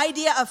 because the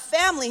idea of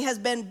family has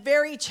been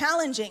very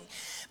challenging.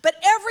 But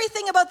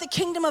everything about the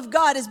kingdom of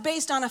God is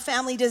based on a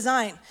family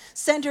design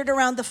centered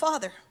around the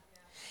Father.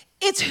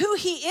 It's who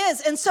he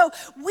is. And so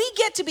we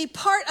get to be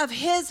part of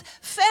his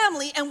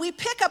family, and we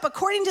pick up,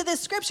 according to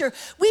this scripture,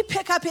 we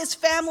pick up his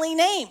family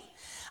name.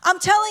 I'm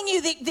telling you,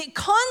 the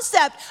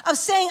concept of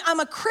saying I'm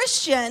a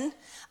Christian,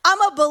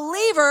 I'm a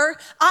believer,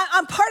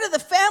 I'm part of the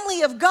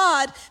family of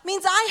God,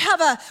 means I have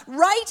a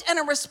right and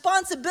a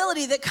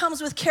responsibility that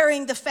comes with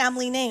carrying the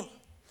family name.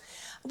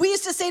 We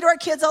used to say to our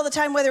kids all the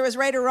time, whether it was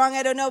right or wrong,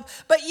 I don't know,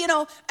 but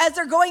as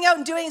they're going out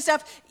and doing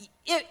stuff,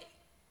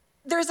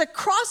 there's a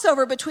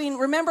crossover between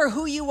remember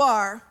who you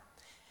are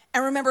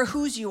and remember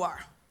whose you are.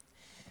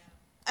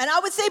 And I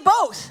would say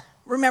both.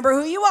 Remember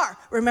who you are.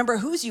 Remember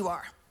whose you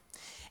are.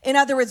 In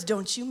other words,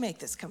 don't you make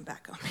this come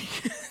back on me.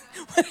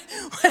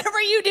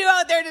 Whatever you do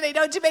out there today,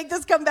 don't you make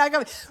this come back on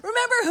me.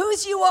 Remember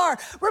whose you are.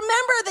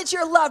 Remember that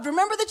you're loved.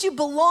 Remember that you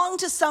belong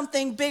to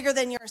something bigger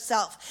than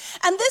yourself.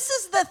 And this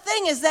is the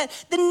thing, is that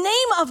the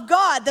name of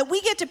God that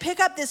we get to pick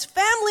up, this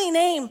family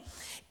name,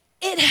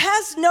 it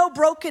has no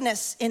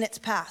brokenness in its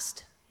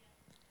past.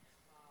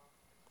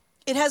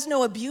 It has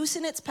no abuse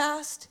in its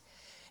past.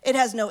 It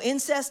has no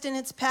incest in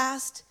its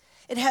past.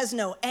 It has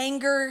no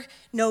anger,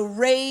 no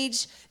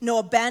rage, no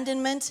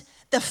abandonment.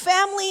 The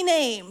family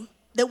name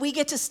that we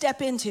get to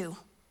step into,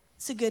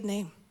 it's a good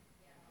name.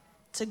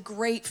 It's a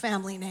great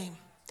family name.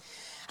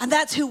 And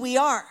that's who we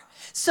are.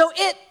 So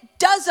it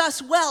does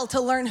us well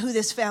to learn who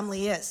this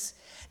family is.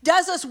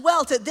 Does us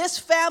well to, this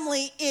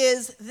family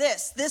is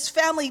this. This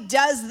family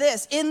does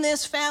this. In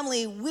this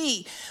family,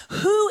 we.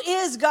 Who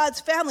is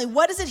God's family?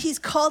 What is it he's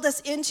called us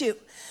into?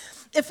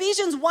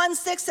 Ephesians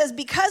 1:6 says,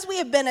 because we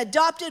have been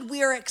adopted,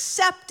 we are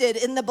accepted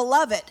in the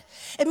beloved.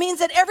 It means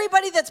that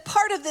everybody that's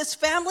part of this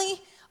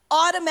family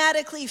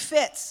automatically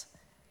fits.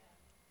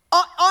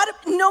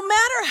 No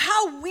matter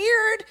how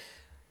weird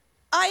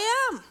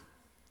I am.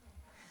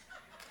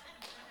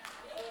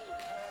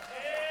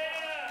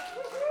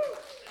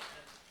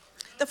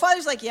 The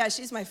father's like, yeah,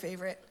 she's my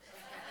favorite.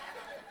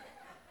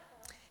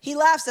 He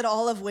laughs at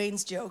all of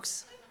Wayne's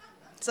jokes.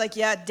 It's like,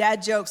 yeah,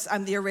 dad jokes.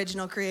 I'm the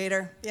original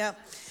creator. Yeah.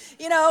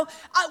 We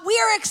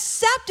are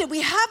accepted.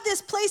 We have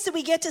this place that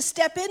we get to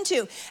step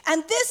into.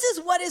 And this is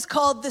what is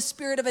called the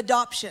spirit of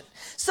adoption.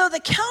 So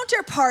the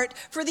counterpart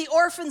for the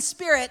orphan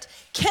spirit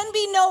can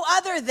be no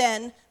other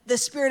than the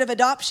spirit of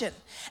adoption.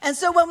 And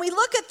so when we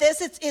look at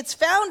this, it's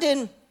found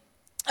in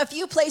a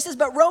few places,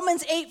 but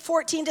Romans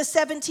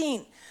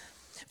 8:14-17.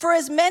 For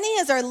as many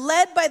as are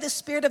led by the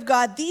Spirit of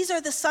God, these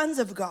are the sons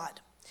of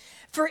God.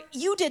 For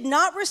you did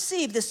not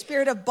receive the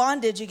spirit of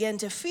bondage again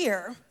to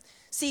fear.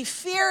 See,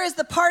 fear is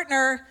the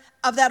partner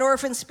of that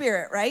orphan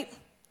spirit, right?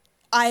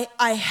 I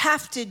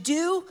have to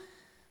do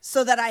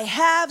so that I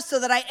have, so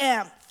that I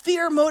am.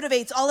 Fear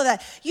motivates all of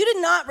that. You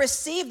did not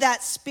receive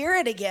that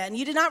spirit again.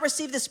 You did not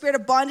receive the spirit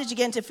of bondage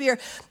again to fear,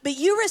 but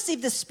you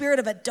received the spirit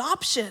of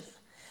adoption,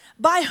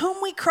 by whom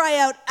we cry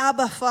out,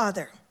 Abba,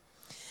 Father.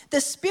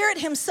 The Spirit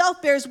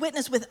himself bears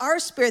witness with our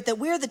spirit that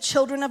we're the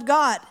children of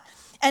God.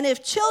 And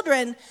if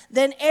children,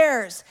 then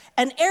heirs,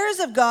 and heirs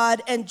of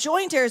God, and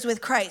joint heirs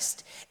with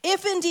Christ,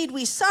 if indeed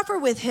we suffer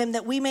with him,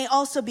 that we may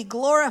also be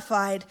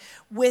glorified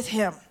with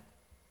him.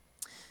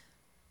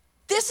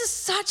 This is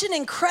such an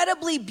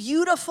incredibly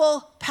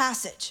beautiful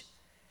passage.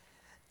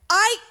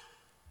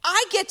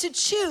 I get to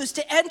choose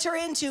to enter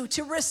into,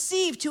 to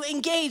receive, to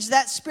engage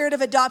that spirit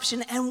of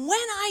adoption. And when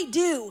I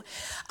do,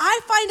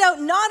 I find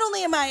out not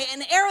only am I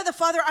an heir of the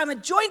Father, I'm a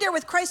joint heir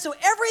with Christ, so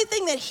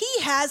everything that he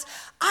has,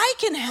 I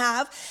can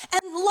have.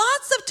 And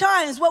lots of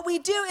times what we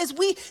do is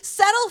we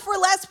settle for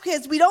less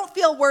because we don't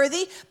feel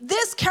worthy.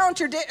 This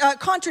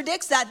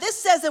contradicts that. This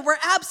says that we're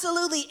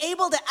absolutely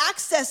able to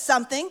access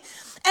something.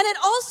 And it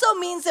also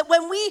means that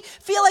when we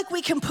feel like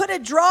we can put a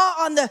draw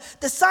on the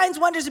signs,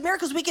 wonders, and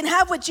miracles, we can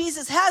have what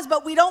Jesus has,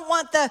 but we don't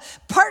want the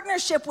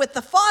partnership with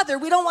the Father.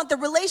 We don't want the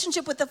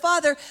relationship with the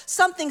Father.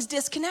 Something's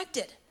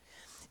disconnected.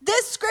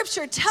 This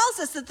scripture tells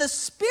us that the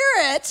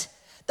Spirit,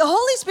 the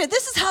Holy Spirit,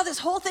 this is how this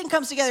whole thing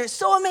comes together. It's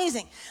so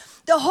amazing.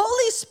 The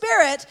Holy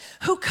Spirit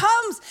who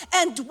comes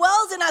and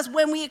dwells in us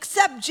when we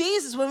accept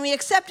Jesus, when we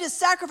accept his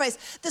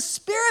sacrifice, the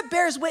Spirit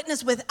bears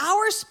witness with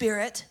our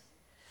spirit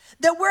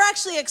that we're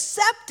actually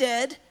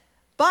accepted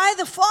by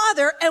the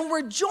Father and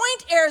we're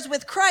joint heirs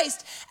with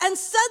Christ, and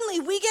suddenly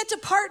we get to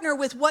partner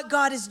with what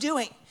God is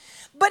doing.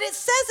 But it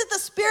says that the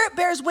Spirit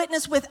bears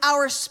witness with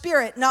our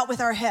spirit, not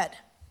with our head.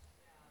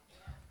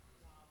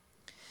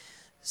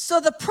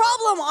 So the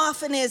problem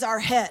often is our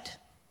head.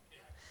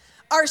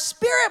 Our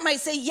spirit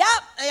might say, yeah,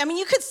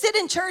 you could sit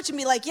in church and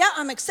be like, yeah,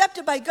 I'm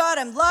accepted by God,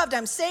 I'm loved,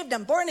 I'm saved,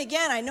 I'm born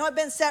again, I know I've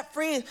been set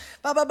free,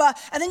 blah, blah, blah.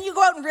 And then you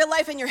go out in real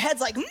life and your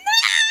head's like, no!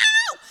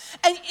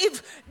 And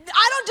if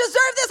I don't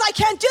deserve this, I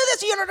can't do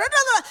this.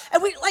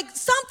 And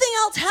something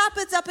else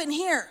happens up in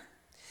here.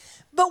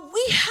 But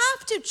we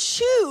have to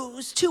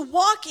choose to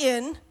walk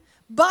in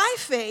by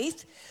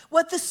faith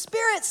what the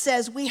Spirit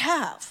says we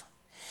have.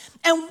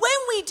 And when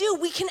we do,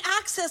 we can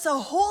access a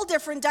whole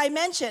different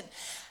dimension.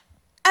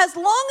 As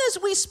long as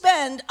we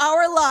spend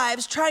our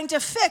lives trying to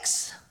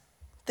fix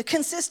the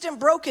consistent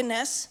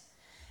brokenness,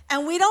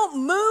 and we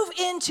don't move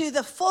into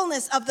the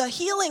fullness of the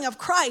healing of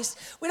Christ,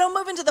 we don't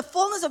move into the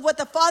fullness of what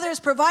the Father has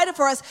provided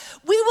for us,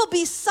 we will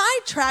be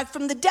sidetracked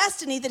from the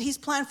destiny that he's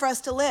planned for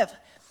us to live.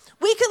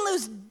 We can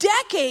lose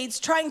decades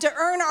trying to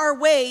earn our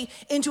way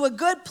into a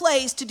good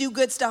place to do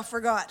good stuff for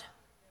God.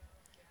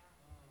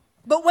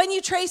 But when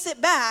you trace it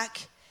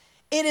back,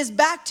 it is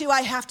back to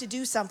I have to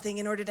do something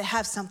in order to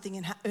have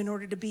something, in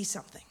order to be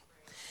something,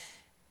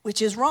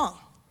 which is wrong.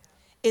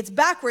 It's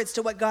backwards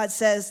to what God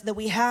says that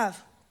we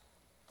have.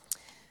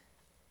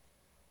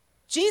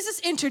 Jesus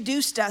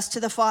introduced us to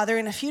the Father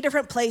in a few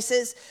different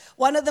places.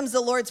 One of them is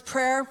the Lord's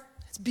Prayer.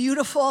 It's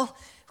beautiful,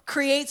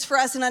 creates for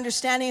us an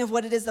understanding of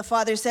what it is the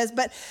Father says.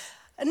 But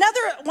another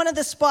one of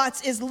the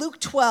spots is Luke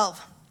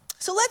 12.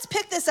 So let's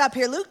pick this up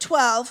here. Luke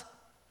 12,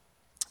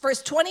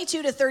 verse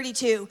 22 to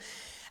 32.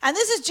 And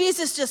this is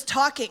Jesus just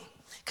talking,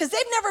 because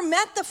they've never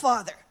met the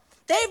Father.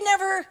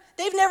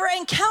 They've never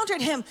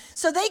encountered him.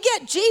 So they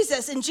get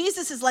Jesus, and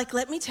Jesus is like,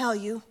 let me tell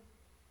you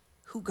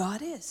who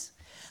God is.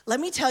 Let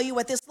me tell you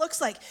what this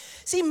looks like.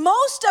 See,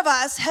 most of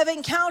us have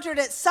encountered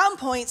at some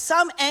point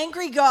some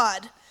angry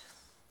God.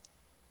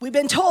 We've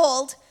been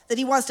told that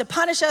he wants to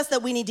punish us,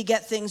 that we need to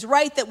get things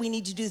right, that we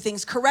need to do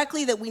things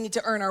correctly, that we need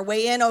to earn our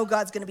way in. Oh,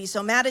 God's going to be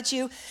so mad at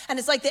you. And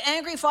it's like the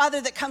angry father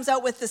that comes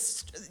out with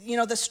this,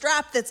 the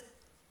strap that's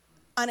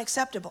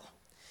unacceptable.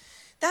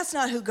 That's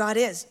not who God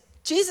is.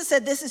 Jesus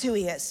said this is who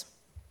he is.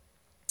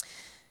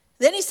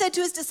 Then he said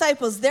to his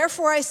disciples,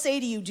 therefore I say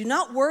to you, do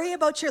not worry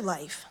about your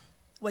life,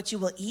 what you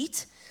will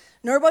eat,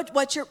 nor about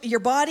what your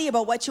body,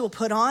 about what you will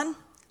put on.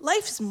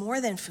 Life is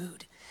more than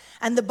food,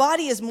 and the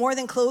body is more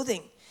than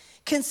clothing.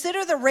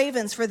 Consider the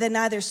ravens, for they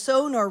neither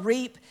sow nor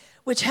reap,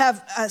 which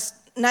have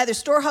neither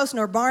storehouse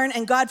nor barn,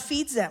 and God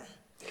feeds them.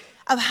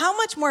 Of how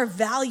much more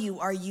value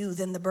are you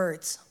than the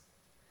birds?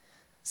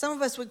 Some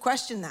of us would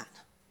question that.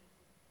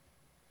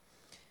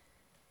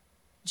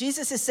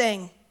 Jesus is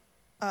saying,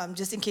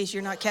 just in case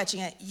you're not catching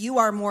it, you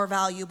are more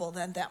valuable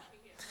than them.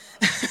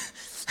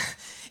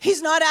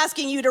 He's not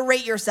asking you to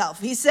rate yourself.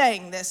 He's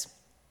saying this.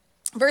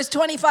 Verse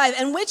 25,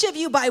 and which of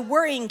you by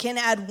worrying can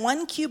add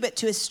 1 cubit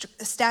to his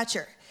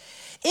stature?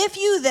 If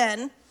you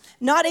then,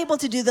 not able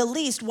to do the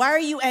least, why are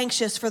you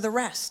anxious for the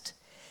rest?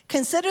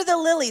 Consider the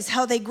lilies,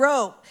 how they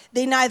grow.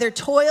 They neither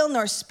toil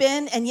nor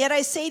spin, and yet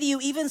I say to you,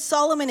 even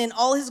Solomon in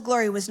all his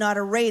glory was not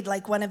arrayed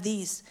like one of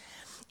these.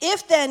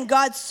 If then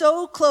God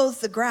so clothes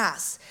the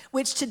grass,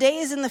 which today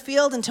is in the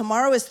field and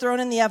tomorrow is thrown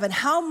in the oven,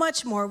 how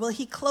much more will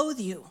he clothe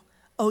you,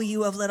 O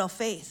you of little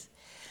faith?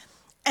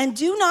 And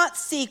do not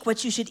seek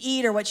what you should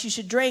eat or what you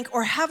should drink,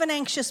 or have an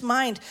anxious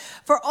mind.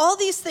 For all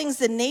these things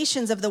the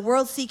nations of the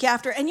world seek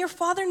after, and your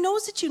Father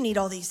knows that you need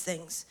all these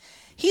things.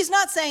 He's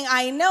not saying,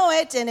 I know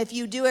it, and if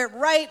you do it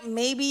right,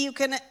 maybe you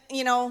can,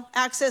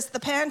 access the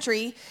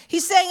pantry.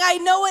 He's saying, I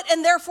know it,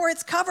 and therefore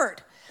it's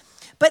covered.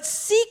 But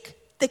seek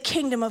the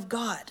kingdom of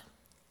God,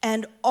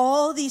 and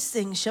all these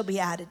things shall be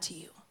added to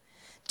you.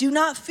 Do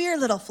not fear,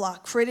 little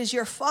flock, for it is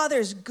your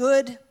Father's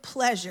good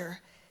pleasure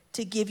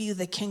to give you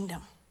the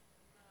kingdom.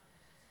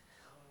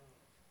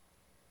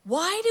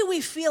 Why do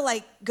we feel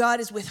like God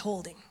is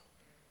withholding?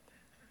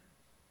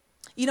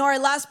 Our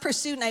last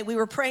pursuit night, we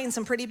were praying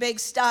some pretty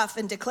big stuff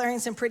and declaring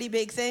some pretty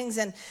big things.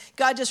 And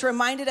God just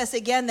reminded us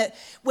again that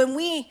when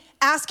we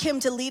ask him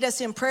to lead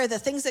us in prayer, the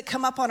things that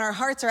come up on our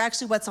hearts are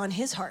actually what's on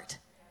his heart.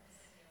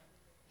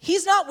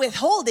 He's not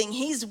withholding.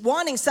 He's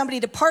wanting somebody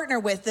to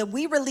partner with, that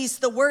we release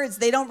the words.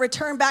 They don't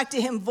return back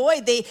to him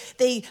void.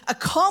 They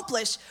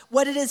accomplish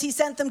what it is he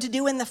sent them to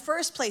do in the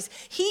first place.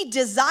 He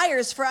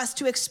desires for us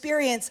to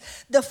experience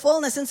the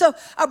fullness. And so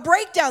a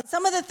breakdown,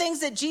 some of the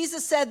things that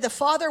Jesus said the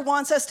Father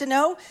wants us to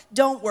know: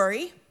 don't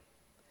worry.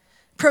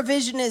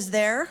 Provision is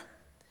there.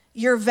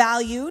 You're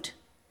valued.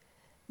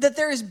 That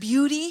there is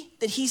beauty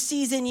that he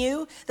sees in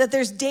you. That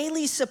there's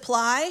daily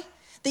supply.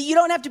 That you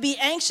don't have to be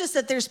anxious,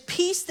 that there's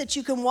peace that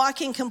you can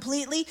walk in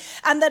completely,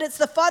 and that it's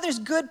the Father's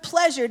good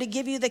pleasure to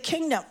give you the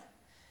kingdom.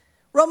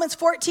 Romans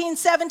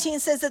 14:17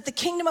 says that the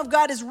kingdom of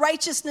God is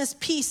righteousness,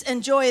 peace,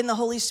 and joy in the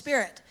Holy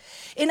Spirit.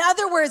 In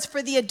other words,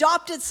 for the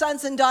adopted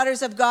sons and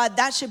daughters of God,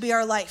 that should be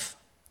our life.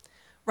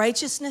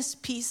 Righteousness,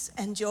 peace,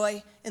 and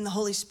joy in the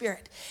Holy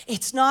Spirit.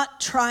 It's not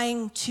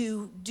trying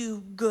to do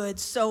good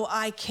so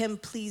I can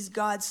please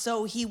God,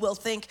 so he will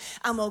think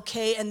I'm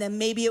okay, and then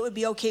maybe it would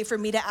be okay for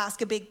me to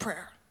ask a big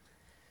prayer.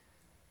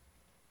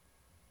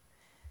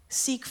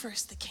 Seek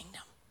first the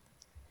kingdom.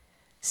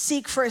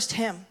 Seek first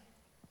him.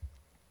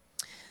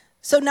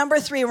 So number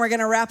 3, and we're going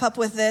to wrap up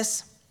with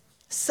this.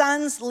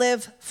 Sons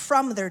live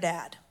from their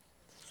dad.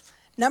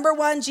 Number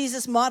 1,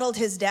 Jesus modeled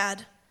his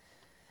dad.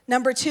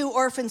 Number 2,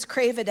 orphans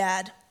crave a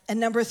dad. And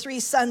number 3,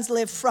 sons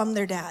live from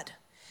their dad.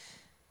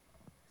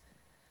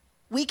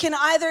 We can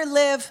either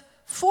live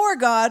for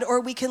God or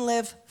we can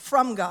live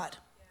from God.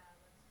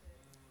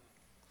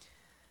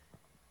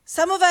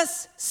 Some of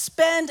us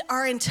spend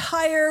our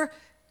entire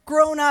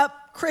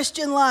grown-up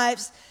Christian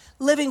lives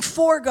living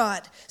for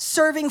God,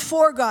 serving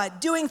for God,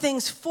 doing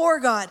things for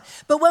God.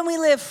 But when we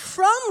live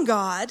from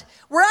God,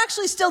 we're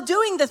actually still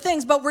doing the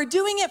things, but we're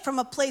doing it from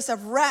a place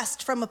of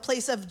rest, from a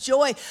place of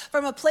joy,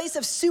 from a place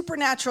of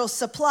supernatural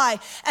supply,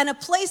 and a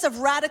place of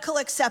radical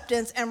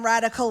acceptance and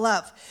radical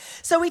love.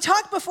 So we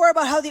talked before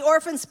about how the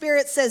orphan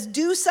spirit says,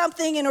 do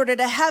something in order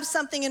to have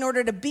something, in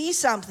order to be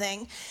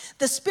something.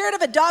 The spirit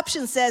of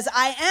adoption says,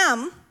 I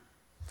am,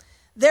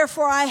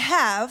 therefore I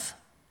have,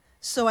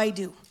 so I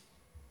do.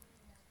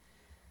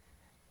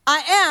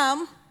 I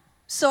am,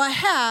 so I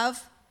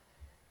have,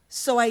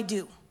 so I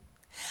do.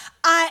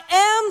 I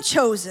am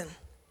chosen.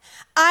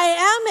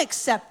 I am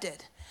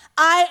accepted.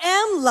 I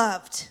am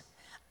loved.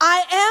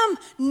 I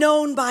am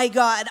known by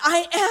God.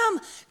 I am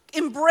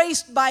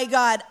embraced by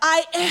God.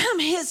 I am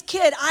his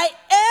kid. I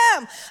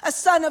am a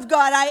son of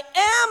God. I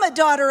am a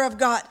daughter of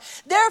God.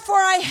 Therefore,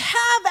 I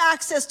have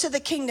access to the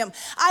kingdom.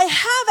 I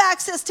have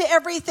access to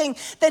everything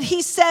that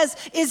he says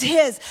is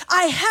his.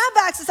 I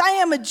have access. I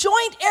am a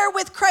joint heir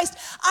with Christ.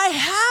 I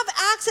have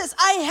access.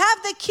 I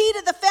have the key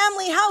to the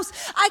family house.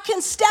 I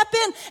can step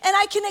in and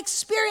I can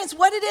experience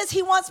what it is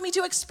he wants me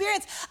to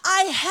experience.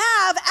 I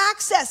have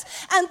access,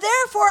 and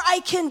therefore I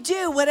can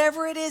do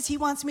whatever it is he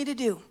wants me to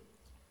do.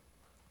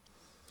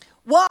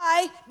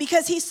 Why?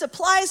 Because he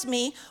supplies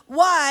me.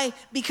 Why?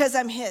 Because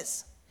I'm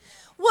his.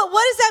 Well,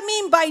 what does that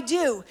mean by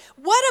do?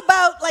 What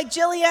about, like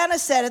Jilliana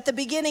said at the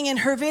beginning in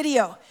her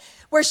video,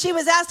 where she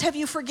was asked, have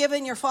you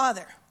forgiven your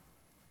father?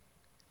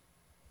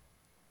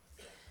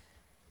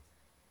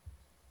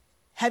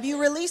 Have you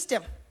released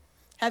him?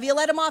 Have you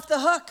let him off the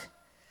hook?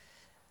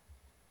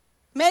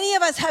 Many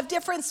of us have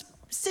different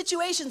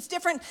situations,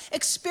 different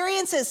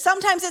experiences.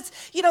 Sometimes it's,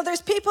 there's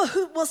people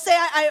who will say,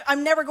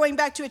 I'm never going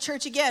back to a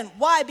church again.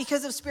 Why?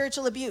 Because of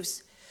spiritual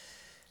abuse.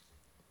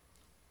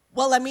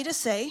 Well, let me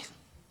just say,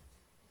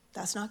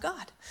 that's not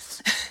God.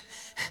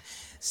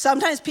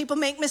 Sometimes people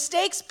make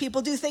mistakes,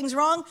 people do things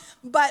wrong,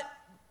 but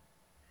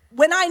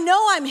when I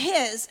know I'm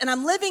his and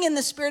I'm living in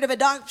the spirit of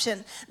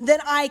adoption, then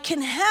I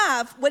can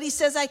have what he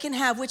says I can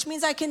have, which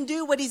means I can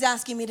do what he's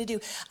asking me to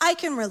do. I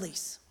can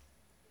release.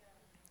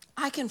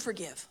 I can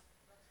forgive.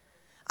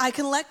 I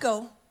can let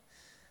go.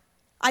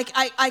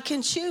 I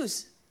can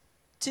choose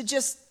to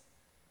just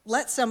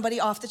let somebody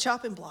off the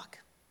chopping block.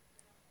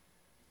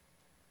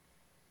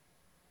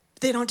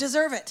 They don't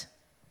deserve it.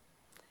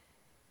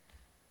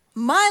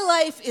 My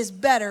life is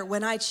better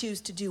when I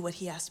choose to do what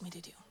he asked me to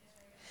do.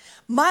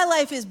 My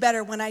life is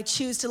better when I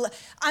choose to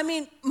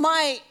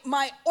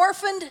my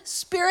orphaned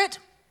spirit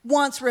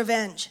wants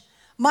revenge.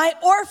 My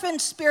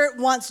orphaned spirit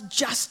wants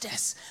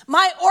justice.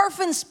 My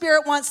orphaned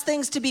spirit wants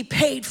things to be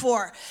paid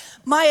for.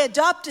 My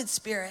adopted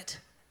spirit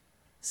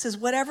says,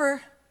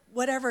 whatever,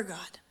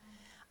 God,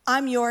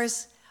 I'm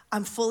yours.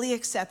 I'm fully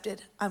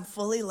accepted. I'm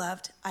fully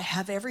loved. I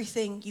have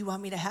everything you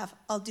want me to have.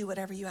 I'll do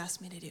whatever you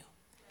ask me to do.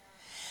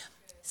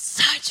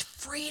 Such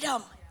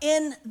freedom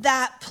in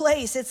that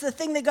place. It's the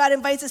thing that God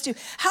invites us to.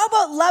 How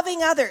about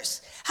loving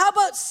others? How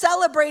about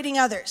celebrating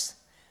others?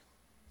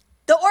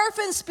 The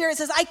orphan spirit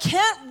says, I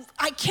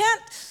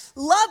can't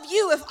love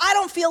you if I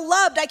don't feel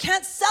loved. I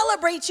can't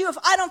celebrate you if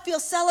I don't feel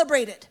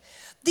celebrated.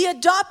 The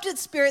adopted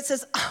spirit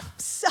says, I'm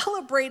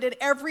celebrated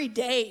every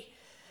day.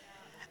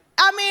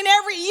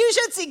 You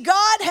should see,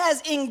 God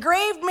has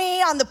engraved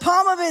me on the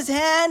palm of his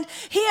hand.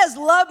 He has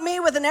loved me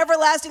with an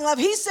everlasting love.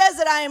 He says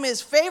that I am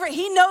his favorite.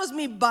 He knows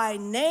me by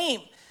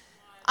name.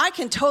 I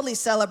can totally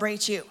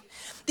celebrate you.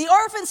 The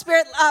orphan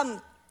spirit,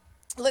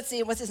 let's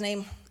see, what's his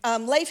name?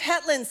 Leif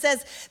Hetland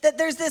says that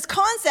there's this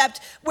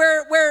concept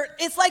where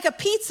it's like a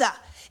pizza.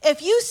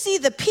 If you see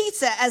the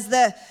pizza as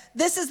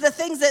this is the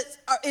things that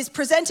is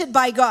presented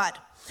by God,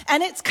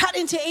 and it's cut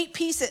into 8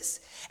 pieces,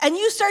 and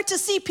you start to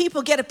see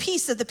people get a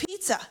piece of the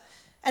pizza,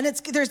 and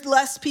there's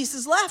less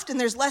pieces left, and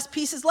there's less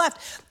pieces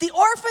left. The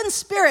orphan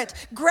spirit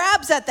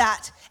grabs at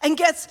that and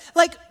gets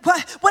like,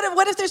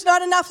 what if there's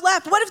not enough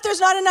left? What if there's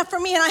not enough for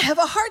me? And I have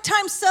a hard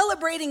time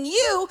celebrating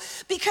you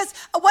because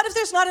what if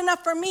there's not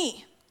enough for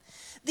me?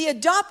 The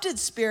adopted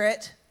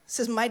spirit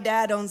says, my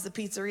dad owns the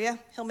pizzeria.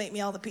 He'll make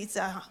me all the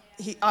pizza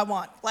I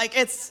want. Like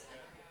it's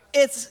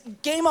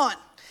game on.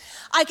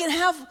 I can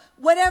have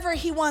whatever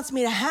he wants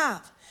me to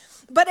have.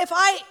 But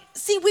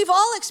we've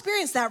all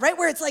experienced that, right?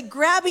 Where it's like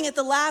grabbing at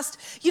the last,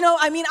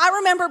 I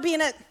remember we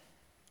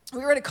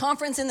were at a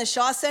conference in the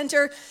Shaw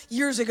Center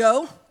years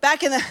ago,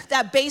 back in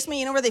that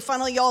basement, where they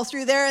funnel you all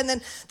through there, and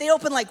then they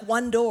open like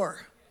one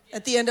door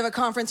at the end of a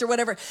conference or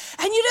whatever.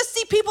 And you just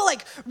see people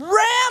like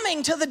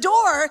ramming to the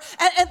door.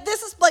 And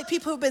this is like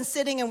people who've been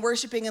sitting and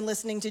worshiping and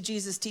listening to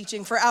Jesus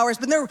teaching for hours,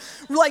 but they're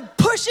like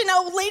pushing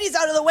old ladies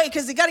out of the way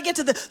because they got to get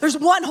to there's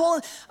one hole.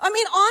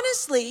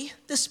 Honestly,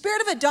 the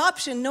spirit of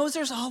adoption knows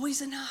there's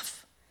always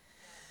enough.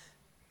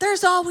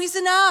 There's always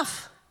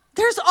enough.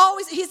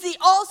 He's the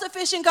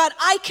all-sufficient God.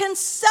 I can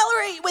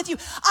celebrate with you.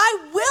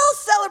 I will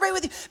celebrate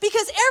with you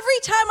because every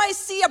time I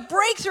see a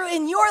breakthrough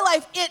in your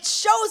life, it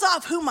shows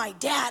off who my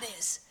dad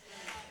is.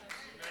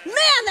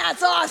 Man,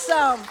 that's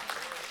awesome.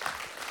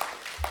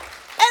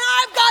 And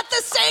I've got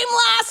the same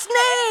last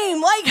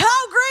name. Like,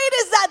 how great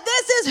is that?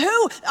 This is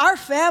who our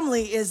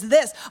family is.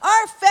 This.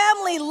 Our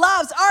family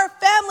loves. Our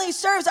family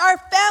serves. Our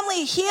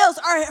family heals.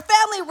 Our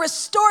family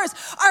restores.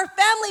 Our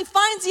family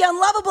finds the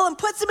unlovable and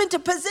puts them into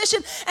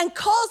position and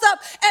calls up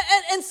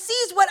and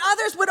sees what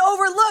others would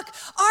overlook.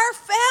 Our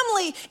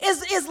family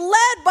is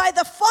led by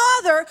the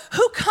Father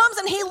who comes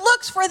and he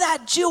looks for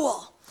that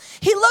jewel.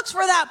 He looks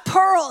for that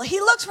pearl.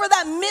 He looks for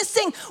that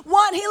missing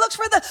one. He looks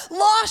for the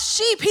lost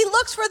sheep. He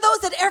looks for those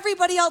that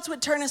everybody else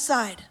would turn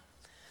aside.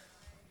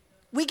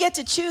 We get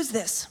to choose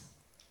this.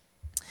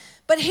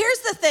 But here's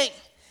the thing.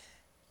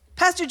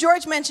 Pastor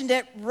George mentioned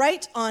it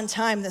right on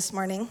time this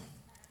morning.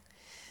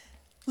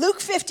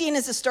 Luke 15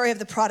 is the story of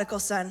the prodigal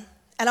son.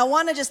 And I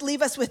want to just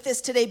leave us with this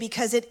today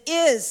because it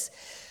is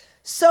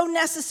so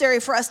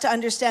necessary for us to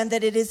understand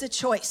that it is a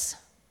choice.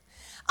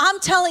 I'm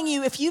telling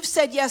you, if you've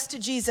said yes to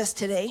Jesus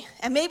today,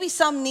 and maybe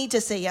some need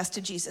to say yes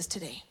to Jesus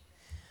today,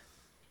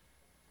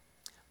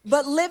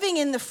 but living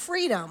in the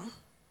freedom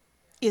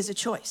is a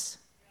choice.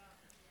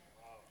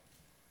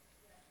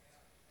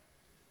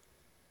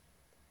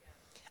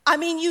 I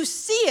mean, you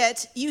see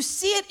it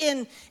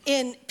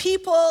in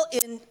people,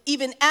 in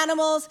even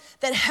animals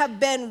that have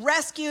been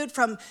rescued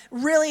from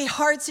really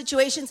hard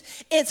situations.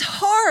 It's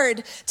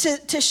hard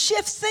to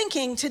shift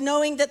thinking to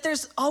knowing that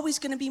there's always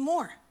going to be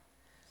more.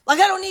 Like,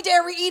 I don't need to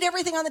ever eat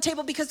everything on the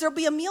table because there'll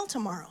be a meal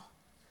tomorrow,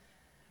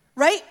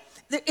 right?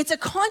 It's a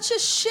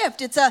conscious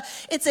shift. It's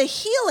a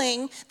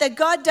healing that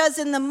God does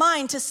in the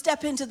mind to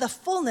step into the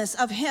fullness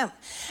of him.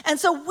 And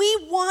so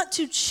we want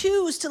to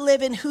choose to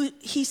live in who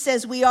he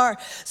says we are.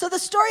 So the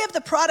story of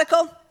the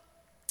prodigal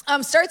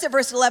starts at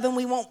verse 11.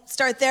 We won't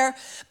start there.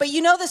 But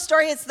you know the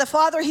story. It's the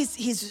father.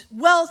 He's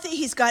wealthy.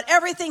 He's got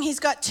everything. He's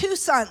got 2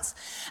 sons.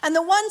 And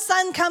the one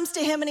son comes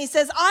to him and he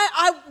says,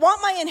 I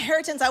want my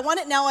inheritance. I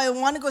want it now. I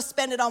want to go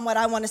spend it on what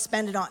I want to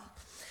spend it on.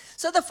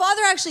 So the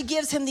father actually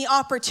gives him the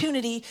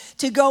opportunity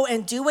to go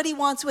and do what he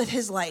wants with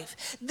his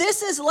life.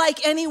 This is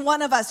like any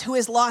one of us who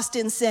is lost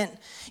in sin.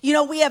 You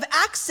know, we have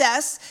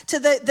access to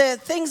the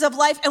things of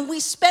life and we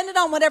spend it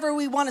on whatever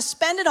we want to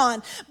spend it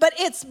on, but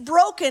it's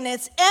broken,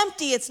 it's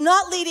empty, it's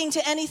not leading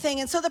to anything.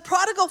 And so the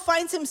prodigal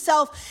finds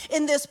himself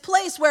in this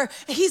place where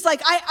he's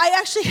like, I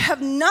actually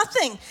have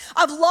nothing.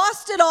 I've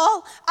lost it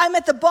all. I'm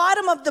at the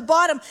bottom of the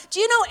bottom. Do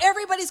you know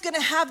everybody's going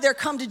to have their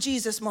come to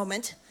Jesus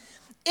moment?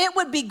 It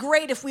would be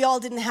great if we all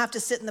didn't have to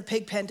sit in the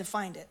pig pen to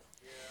find it.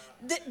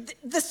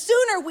 The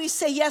sooner we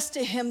say yes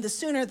to him, the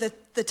sooner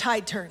the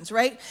tide turns,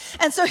 right?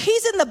 And so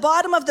he's in the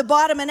bottom of the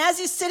bottom, and as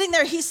he's sitting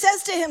there, he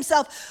says to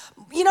himself,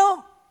 you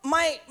know,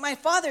 my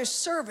father's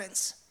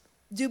servants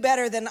do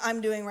better than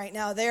I'm doing right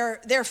now.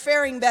 They're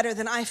faring better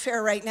than I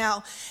fare right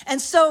now. And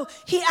so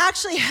he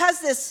actually has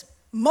this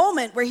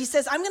moment where he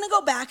says, I'm going to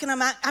go back and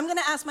I'm going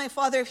to ask my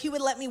father if he would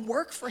let me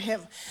work for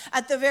him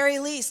at the very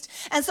least.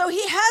 And so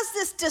he has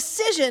this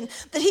decision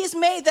that he's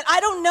made that I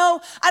don't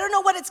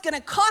know what it's going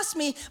to cost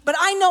me, but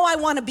I know I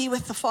want to be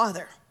with the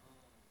Father.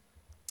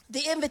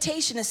 The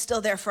invitation is still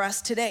there for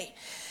us today.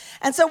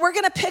 And so we're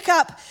going to pick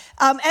up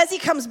as he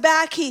comes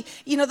back.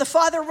 The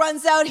father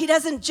runs out. He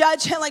doesn't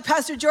judge him like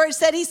Pastor George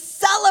said. He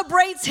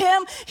celebrates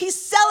him. He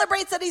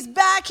celebrates that he's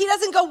back. He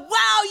doesn't go,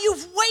 wow,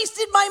 you've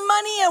wasted my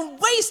money and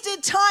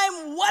wasted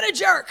time. What a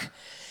jerk.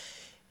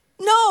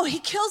 No, he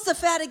kills the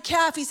fatted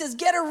calf. He says,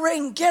 get a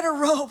ring, get a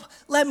robe.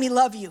 Let me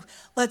love you.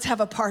 Let's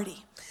have a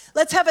party.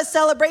 Let's have a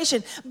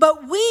celebration.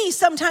 But we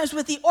sometimes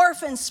with the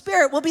orphan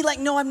spirit will be like,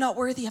 no, I'm not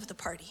worthy of the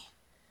party.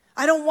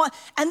 I don't want,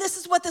 and this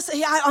is what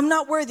I'm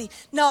not worthy.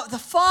 No, the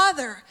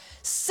Father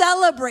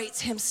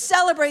celebrates him,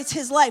 celebrates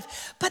his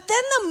life. But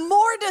then the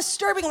more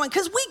disturbing one,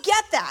 because we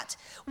get that.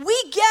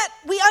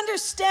 We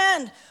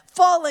understand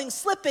falling,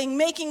 slipping,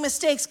 making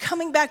mistakes,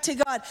 coming back to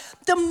God.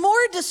 The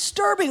more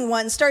disturbing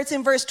one starts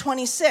in verse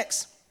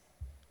 26.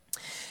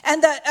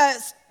 And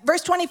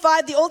verse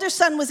 25, the older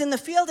son was in the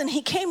field and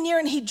he came near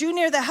and he drew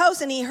near the house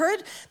and he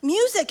heard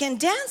music and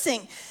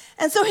dancing.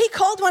 And so he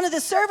called one of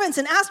the servants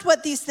and asked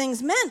what these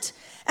things meant.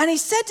 And he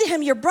said to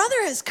him, your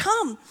brother has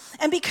come,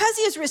 and because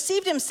he has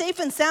received him safe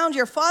and sound,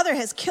 your father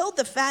has killed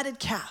the fatted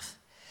calf.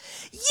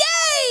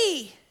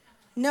 Yay!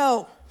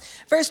 No.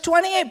 Verse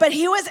 28, but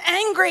he was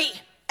angry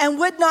and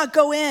would not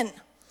go in.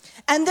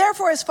 And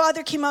therefore his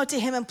father came out to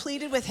him and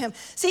pleaded with him.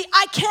 See,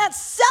 I can't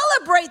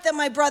celebrate that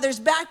my brother's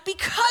back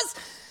because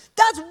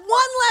that's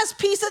one less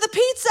piece of the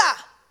pizza.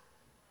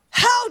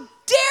 How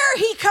dare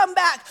he come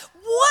back?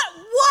 Why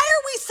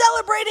are we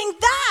celebrating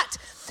that?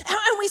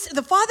 And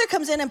the father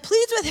comes in and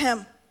pleads with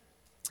him.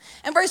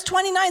 And verse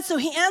 29, so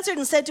he answered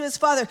and said to his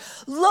father,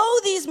 lo,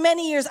 these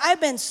many years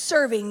I've been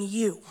serving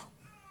you.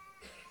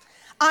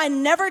 I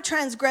never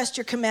transgressed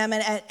your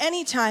commandment at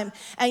any time,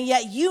 and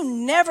yet you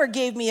never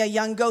gave me a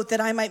young goat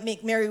that I might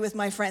make merry with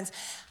my friends.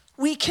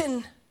 We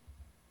can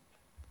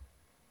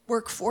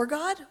work for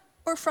God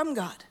or from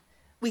God.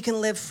 We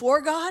can live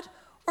for God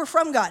or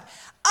from God.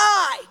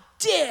 I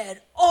did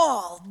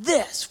all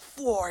this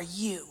for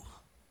you.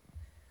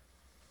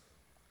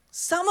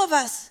 Some of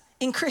us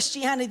in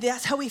Christianity,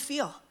 that's how we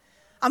feel.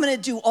 I'm going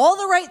to do all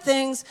the right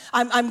things.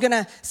 I'm going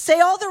to say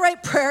all the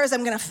right prayers.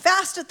 I'm going to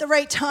fast at the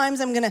right times.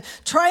 I'm going to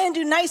try and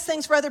do nice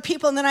things for other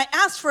people. And then I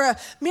ask for a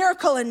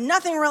miracle and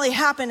nothing really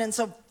happened. And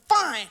so,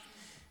 fine.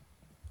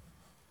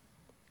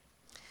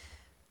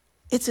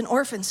 It's an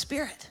orphan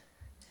spirit.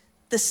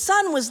 The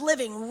son was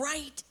living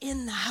right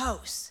in the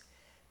house,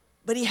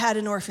 but he had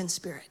an orphan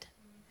spirit.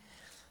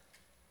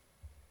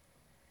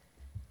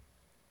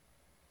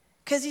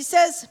 Because he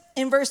says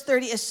in verse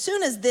 30, as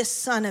soon as this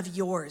son of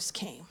yours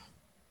came,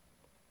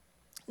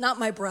 not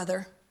my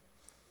brother,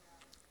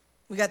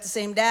 we got the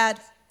same dad,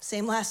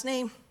 same last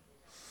name,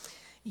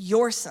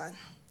 your son,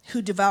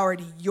 who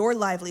devoured your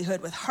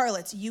livelihood with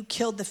harlots, you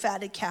killed the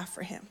fatted calf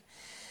for him.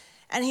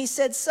 And he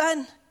said,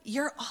 son,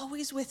 you're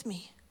always with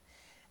me,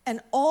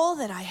 and all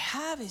that I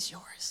have is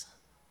yours.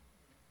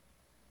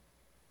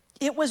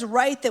 It was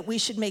right that we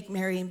should make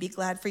merry and be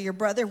glad, for your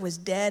brother was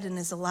dead and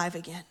is alive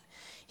again.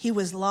 He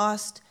was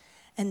lost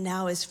and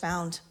now is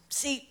found.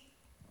 See,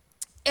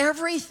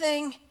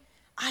 everything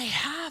I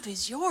have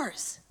is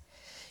yours.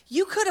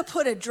 You could have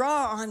put a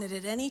draw on it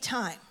at any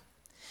time.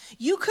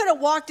 You could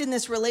have walked in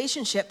this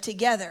relationship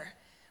together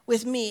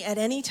with me at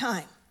any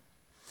time.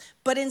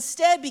 But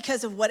instead,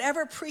 because of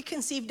whatever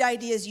preconceived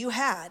ideas you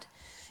had,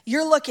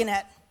 you're looking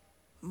at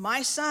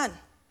my son.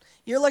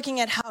 You're looking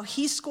at how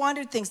he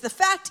squandered things. The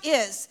fact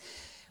is,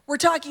 we're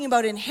talking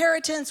about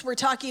inheritance. We're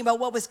talking about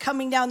what was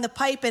coming down the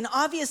pipe. And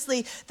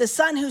obviously, the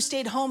son who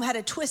stayed home had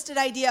a twisted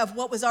idea of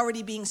what was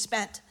already being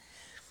spent.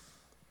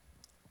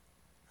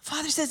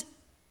 Father says,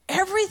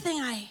 everything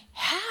I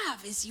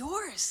have is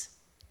yours.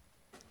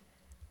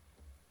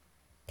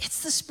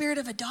 It's the spirit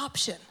of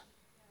adoption.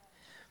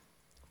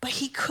 But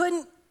he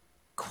couldn't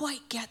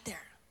quite get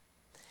there.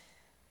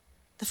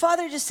 The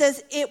father just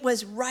says, it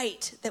was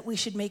right that we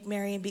should make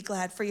merry and be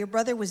glad, for your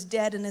brother was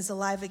dead and is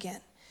alive again,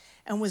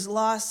 and was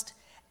lost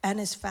and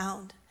is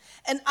found.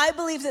 And I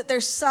believe that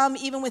there's some,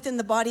 even within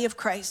the body of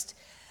Christ,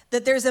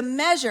 that there's a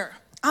measure.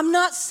 I'm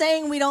not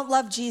saying we don't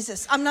love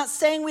Jesus. I'm not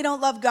saying we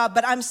don't love God,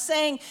 but I'm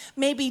saying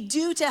maybe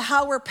due to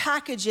how we're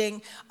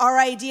packaging our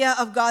idea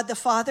of God the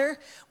Father,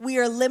 we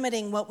are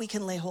limiting what we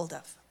can lay hold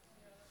of.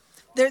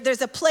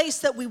 There's a place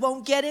that we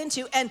won't get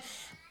into. And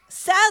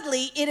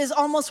sadly, it is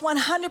almost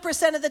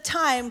 100% of the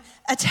time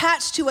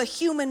attached to a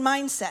human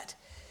mindset,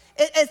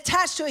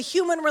 attached to a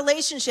human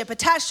relationship,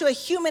 attached to a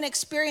human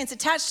experience,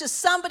 attached to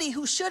somebody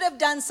who should have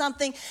done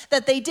something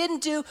that they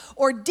didn't do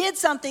or did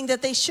something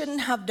that they shouldn't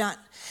have done.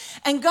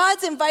 And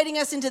God's inviting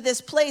us into this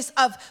place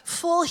of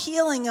full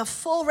healing, of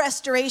full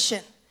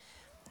restoration.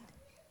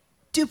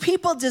 Do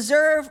people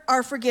deserve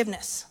our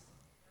forgiveness?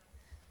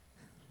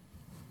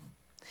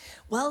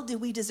 Well, do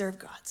we deserve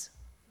God's?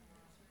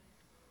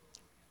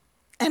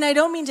 And I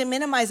don't mean to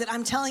minimize it.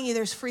 I'm telling you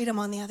there's freedom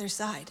on the other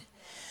side.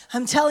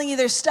 I'm telling you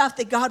there's stuff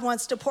that God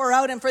wants to pour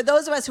out. And for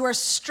those of us who are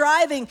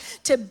striving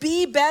to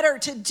be better,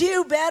 to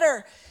do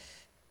better,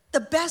 the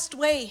best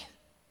way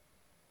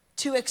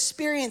to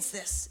experience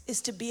this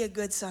is to be a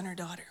good son or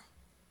daughter.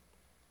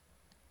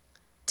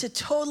 To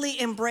totally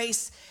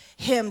embrace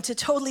him, to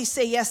totally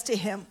say yes to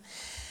him.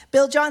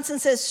 Bill Johnson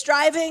says,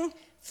 striving,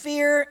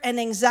 fear, and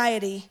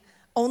anxiety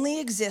only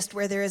exist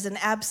where there is an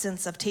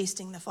absence of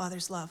tasting the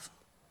Father's love.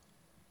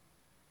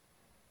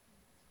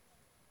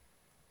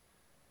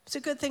 It's a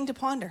good thing to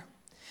ponder.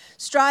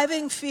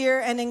 Striving,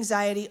 fear, and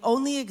anxiety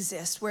only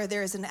exist where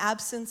there is an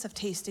absence of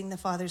tasting the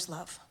Father's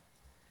love.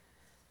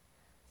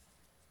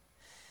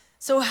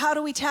 So how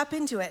do we tap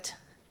into it?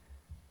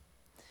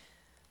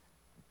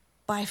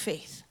 By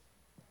faith.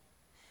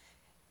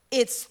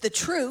 It's the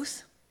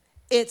truth.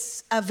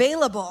 It's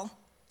available.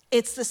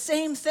 It's the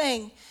same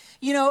thing.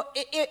 You know,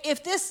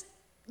 if this,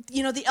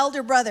 the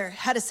elder brother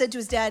had said to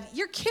his dad,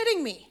 "You're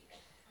kidding me.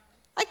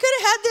 I could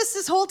have had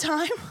this whole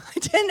time.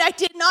 I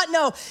did not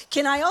know.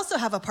 Can I also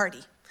have a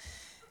party?"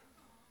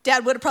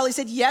 Dad would have probably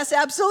said, "Yes,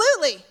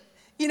 absolutely."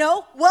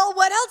 Well,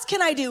 what else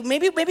can I do?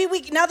 Maybe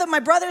we, now that my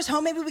brother's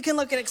home, maybe we can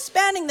look at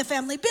expanding the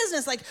family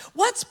business. Like,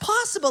 what's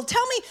possible?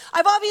 Tell me,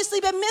 I've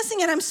obviously been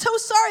missing it. I'm so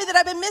sorry that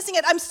I've been missing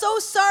it. I'm so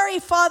sorry,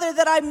 Father,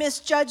 that I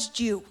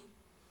misjudged you.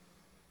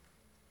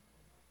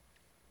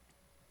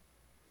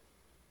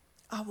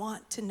 I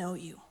want to know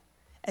you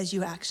as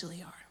you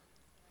actually are.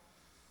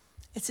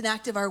 It's an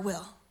act of our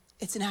will.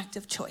 It's an act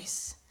of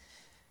choice.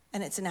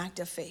 And it's an act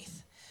of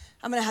faith.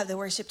 I'm going to have the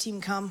worship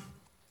team come.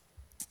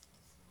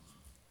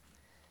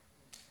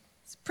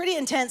 It's pretty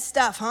intense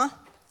stuff, huh?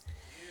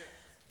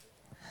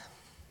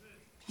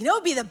 You know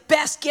what would be the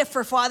best gift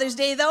for Father's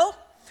Day, though?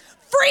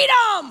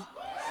 Freedom!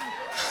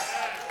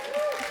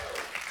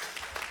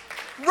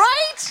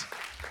 Right?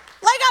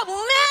 Like,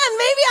 man,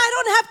 maybe I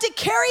don't have to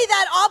carry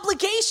that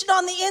obligation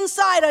on the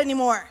inside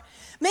anymore.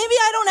 Maybe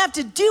I don't have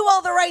to do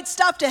all the right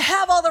stuff, to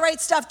have all the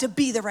right stuff, to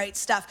be the right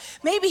stuff.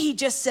 Maybe he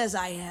just says,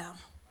 I am.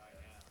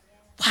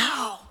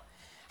 Wow.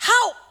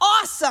 How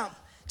awesome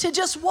to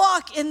just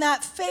walk in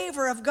that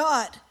favor of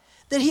God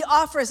that he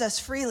offers us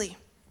freely.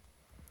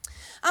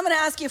 I'm going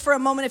to ask you for a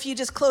moment if you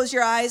just close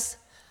your eyes.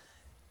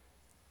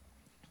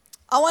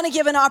 I want to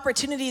give an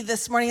opportunity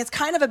this morning. It's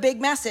kind of a big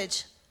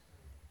message.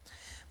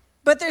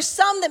 But there's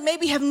some that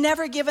maybe have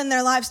never given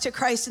their lives to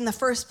Christ in the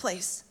first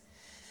place.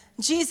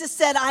 Jesus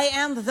said, I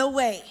am the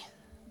way,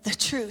 the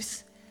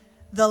truth,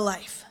 the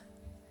life.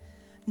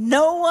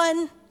 No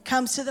one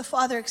comes to the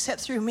Father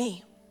except through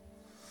me.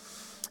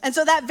 And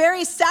so that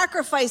very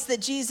sacrifice that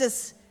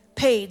Jesus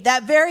paid,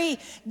 that very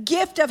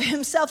gift of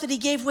himself that he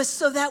gave, was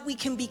so that we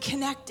can be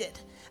connected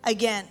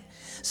again,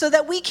 so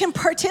that we can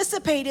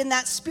participate in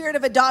that spirit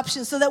of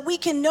adoption, so that we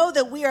can know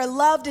that we are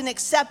loved and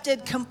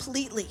accepted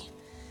completely.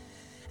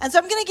 And so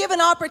I'm going to give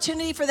an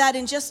opportunity for that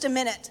in just a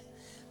minute.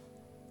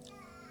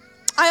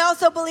 I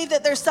also believe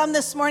that there's some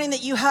this morning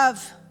that you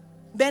have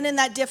been in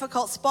that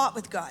difficult spot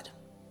with God.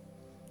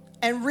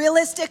 And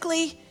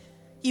realistically,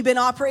 you've been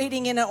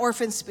operating in an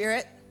orphan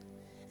spirit,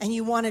 and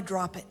you want to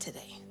drop it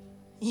today.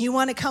 You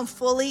want to come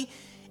fully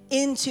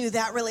into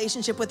that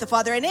relationship with the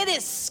Father. And it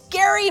is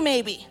scary,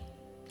 maybe.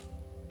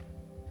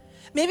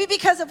 Maybe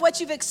because of what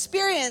you've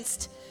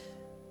experienced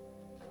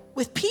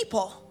with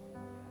people,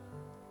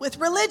 with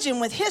religion,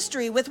 with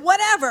history, with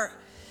whatever.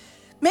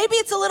 Maybe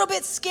it's a little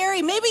bit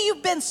scary. Maybe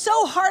you've been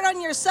so hard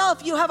on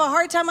yourself, you have a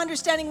hard time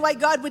understanding why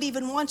God would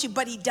even want you,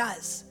 but he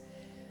does.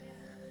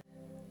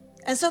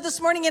 And so this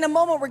morning, in a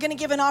moment, we're going to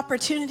give an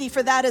opportunity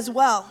for that as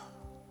well.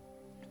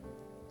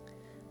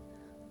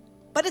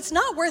 But it's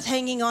not worth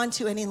hanging on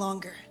to any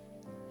longer.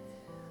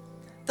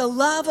 The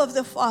love of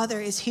the Father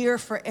is here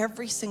for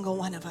every single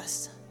one of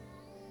us.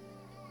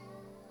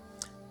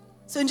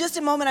 So in just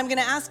a moment, I'm going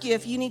to ask you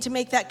if you need to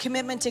make that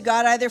commitment to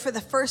God, either for the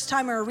first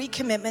time or a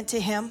recommitment to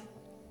him.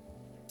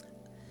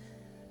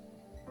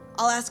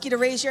 I'll ask you to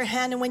raise your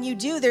hand, and when you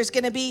do, there's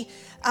going to be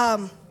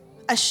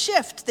a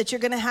shift that you're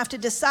going to have to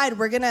decide.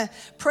 We're going to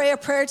pray a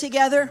prayer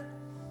together,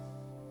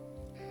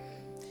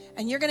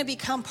 and you're going to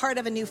become part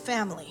of a new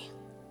family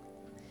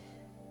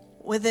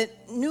with a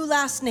new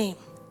last name,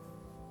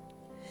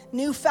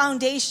 new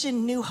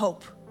foundation, new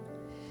hope.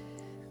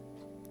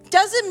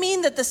 Doesn't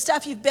mean that the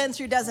stuff you've been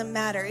through doesn't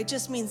matter. It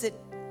just means that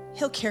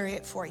he'll carry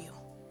it for you,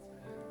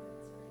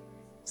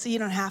 so you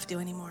don't have to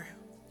anymore.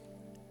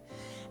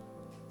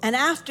 And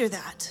after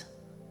that,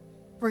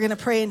 we're going to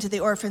pray into the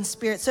orphan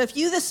spirit. So if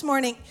you this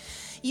morning,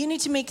 you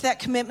need to make that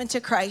commitment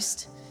to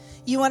Christ.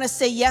 You want to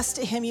say yes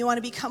to him. You want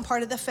to become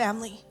part of the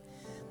family.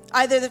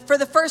 Either for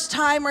the first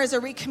time or as a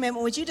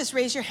recommitment, would you just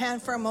raise your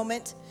hand for a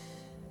moment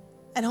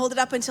and hold it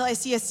up until I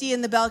see a C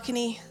in the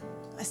balcony?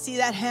 I see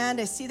that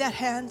hand. I see that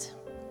hand.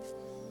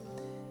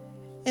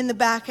 In the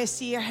back, I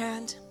see your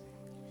hand.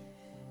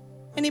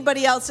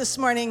 Anybody else this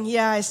morning?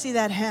 Yeah, I see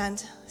that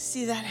hand. I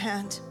see that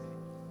hand.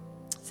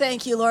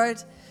 Thank you,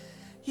 Lord.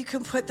 You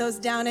can put those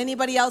down.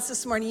 Anybody else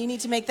this morning? You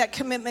need to make that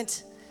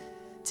commitment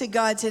to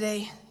God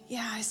today.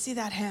 Yeah, I see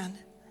that hand.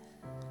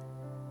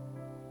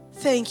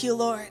 Thank you,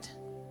 Lord.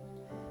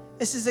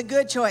 This is a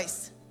good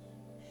choice.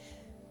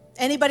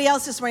 Anybody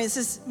else this morning? This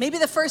is maybe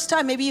the first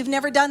time. Maybe you've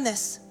never done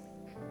this.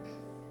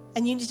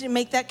 And you need to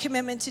make that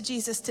commitment to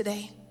Jesus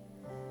today.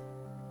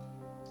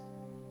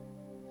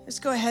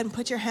 Just go ahead and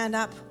put your hand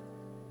up.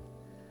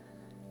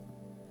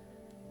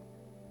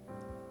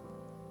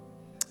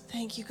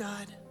 Thank you,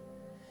 God.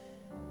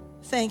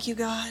 Thank you,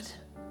 God.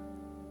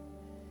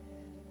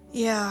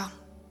 Yeah.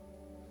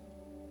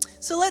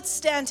 So let's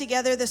stand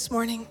together this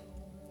morning.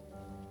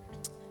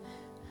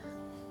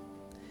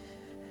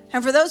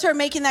 And for those who are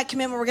making that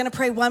commitment, we're going to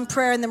pray one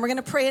prayer and then we're going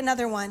to pray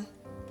another one.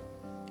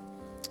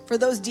 For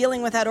those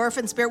dealing with that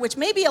orphan spirit, which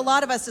may be a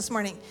lot of us this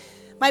morning.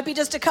 Might be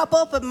just a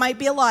couple, but might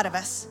be a lot of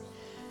us.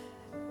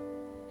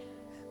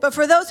 But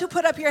for those who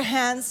put up your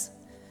hands,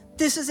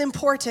 this is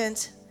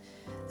important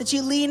that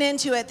you lean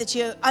into it, that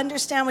you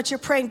understand what you're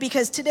praying,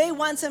 because today,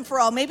 once and for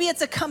all, maybe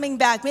it's a coming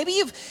back. Maybe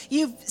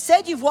you've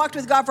said you've walked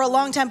with God for a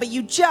long time, but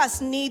you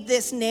just need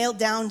this nailed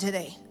down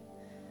today.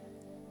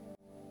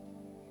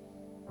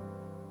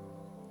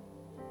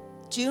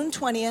 June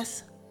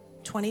 20th,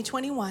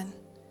 2021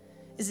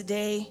 is a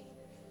day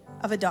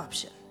of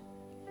adoption.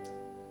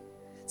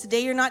 It's a day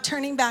you're not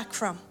turning back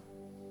from.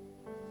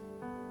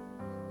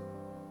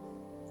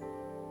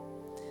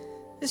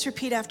 Just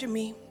repeat after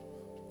me.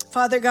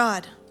 Father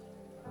God,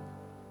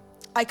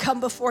 I come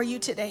before you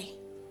today,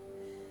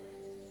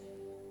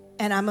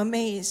 and I'm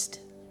amazed.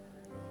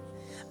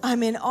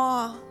 I'm in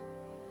awe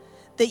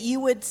that you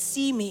would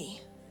see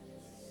me,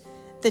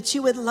 that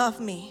you would love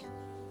me,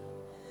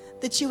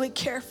 that you would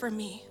care for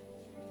me.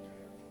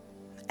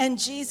 And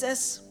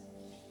Jesus,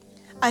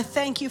 I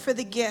thank you for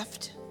the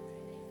gift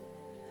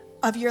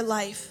of your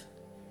life.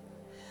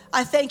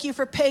 I thank you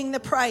for paying the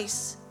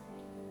price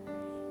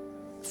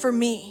for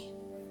me,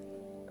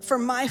 for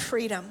my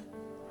freedom,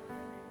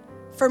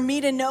 for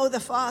me to know the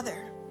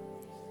Father,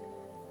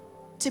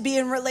 to be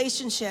in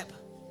relationship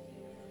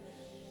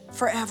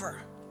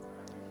forever.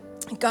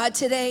 God,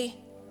 today,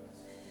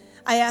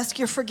 I ask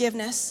your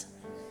forgiveness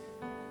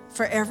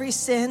for every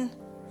sin,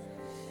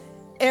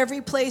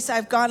 every place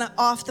I've gone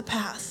off the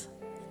path,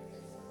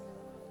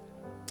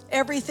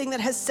 everything that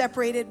has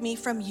separated me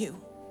from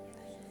you.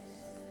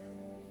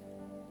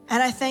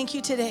 And I thank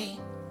you today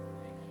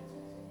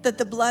that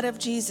the blood of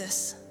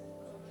Jesus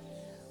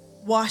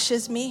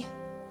washes me,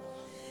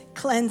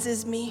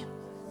 cleanses me,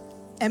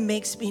 and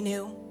makes me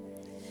new.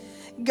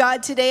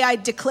 God, today I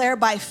declare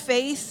by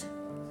faith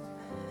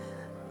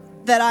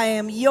that I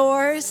am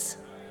yours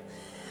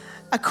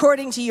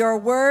according to your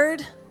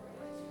word.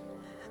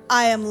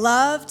 I am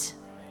loved,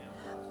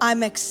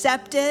 I'm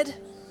accepted,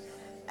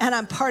 and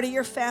I'm part of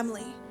your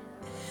family.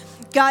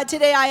 God,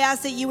 today I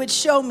ask that you would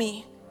show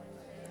me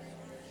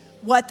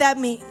what that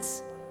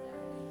means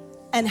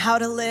and how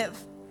to live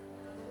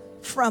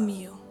from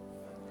you.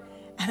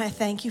 And I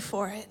thank you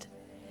for it.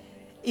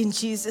 In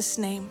Jesus'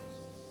 name,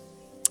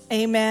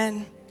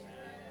 amen.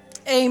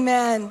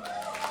 Amen.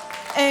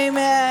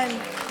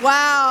 Amen.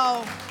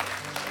 Wow.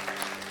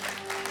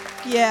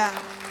 Yeah.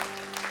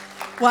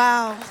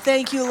 Wow.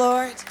 Thank you,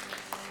 Lord.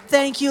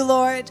 Thank you,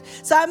 Lord.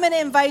 So I'm going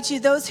to invite you,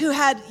 those who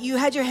had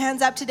your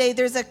hands up today,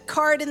 there's a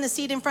card in the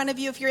seat in front of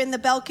you. If you're in the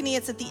balcony,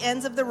 it's at the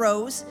ends of the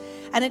rows.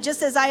 And it just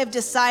says, I have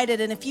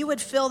decided. And if you would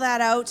fill that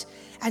out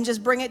and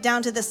just bring it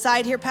down to the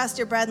side here,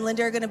 Pastor Brad and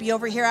Linda are going to be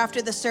over here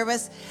after the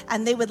service,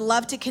 and they would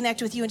love to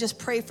connect with you and just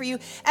pray for you.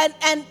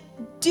 And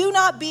do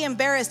not be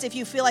embarrassed if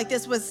you feel like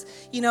this was,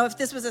 if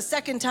this was a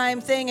second time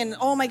thing and,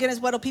 oh my goodness,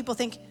 what do people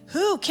think?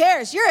 Who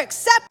cares? You're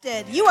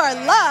accepted. You are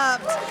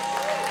loved.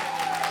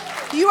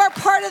 You are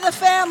part of the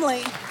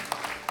family.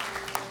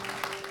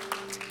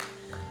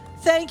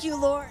 Thank you,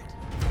 Lord.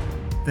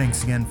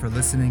 Thanks again for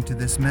listening to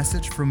this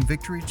message from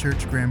Victory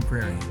Church Grand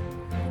Prairie.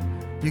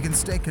 You can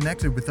stay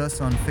connected with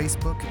us on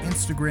Facebook,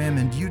 Instagram,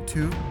 and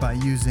YouTube by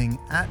using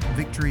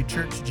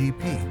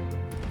 @VictoryChurchGP.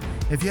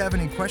 If you have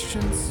any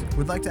questions,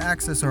 would like to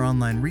access our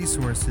online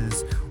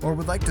resources, or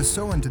would like to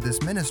sow into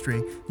this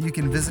ministry, you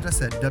can visit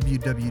us at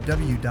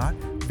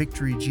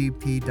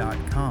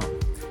www.victorygp.com.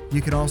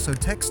 You can also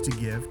text to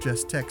give.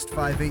 Just text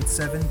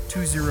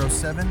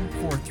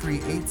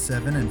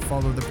 587-207-4387 and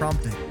follow the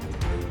prompting.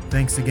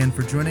 Thanks again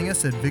for joining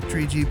us at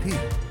Victory GP.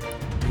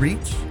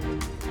 Reach,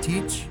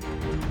 teach,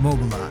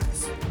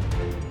 mobilize.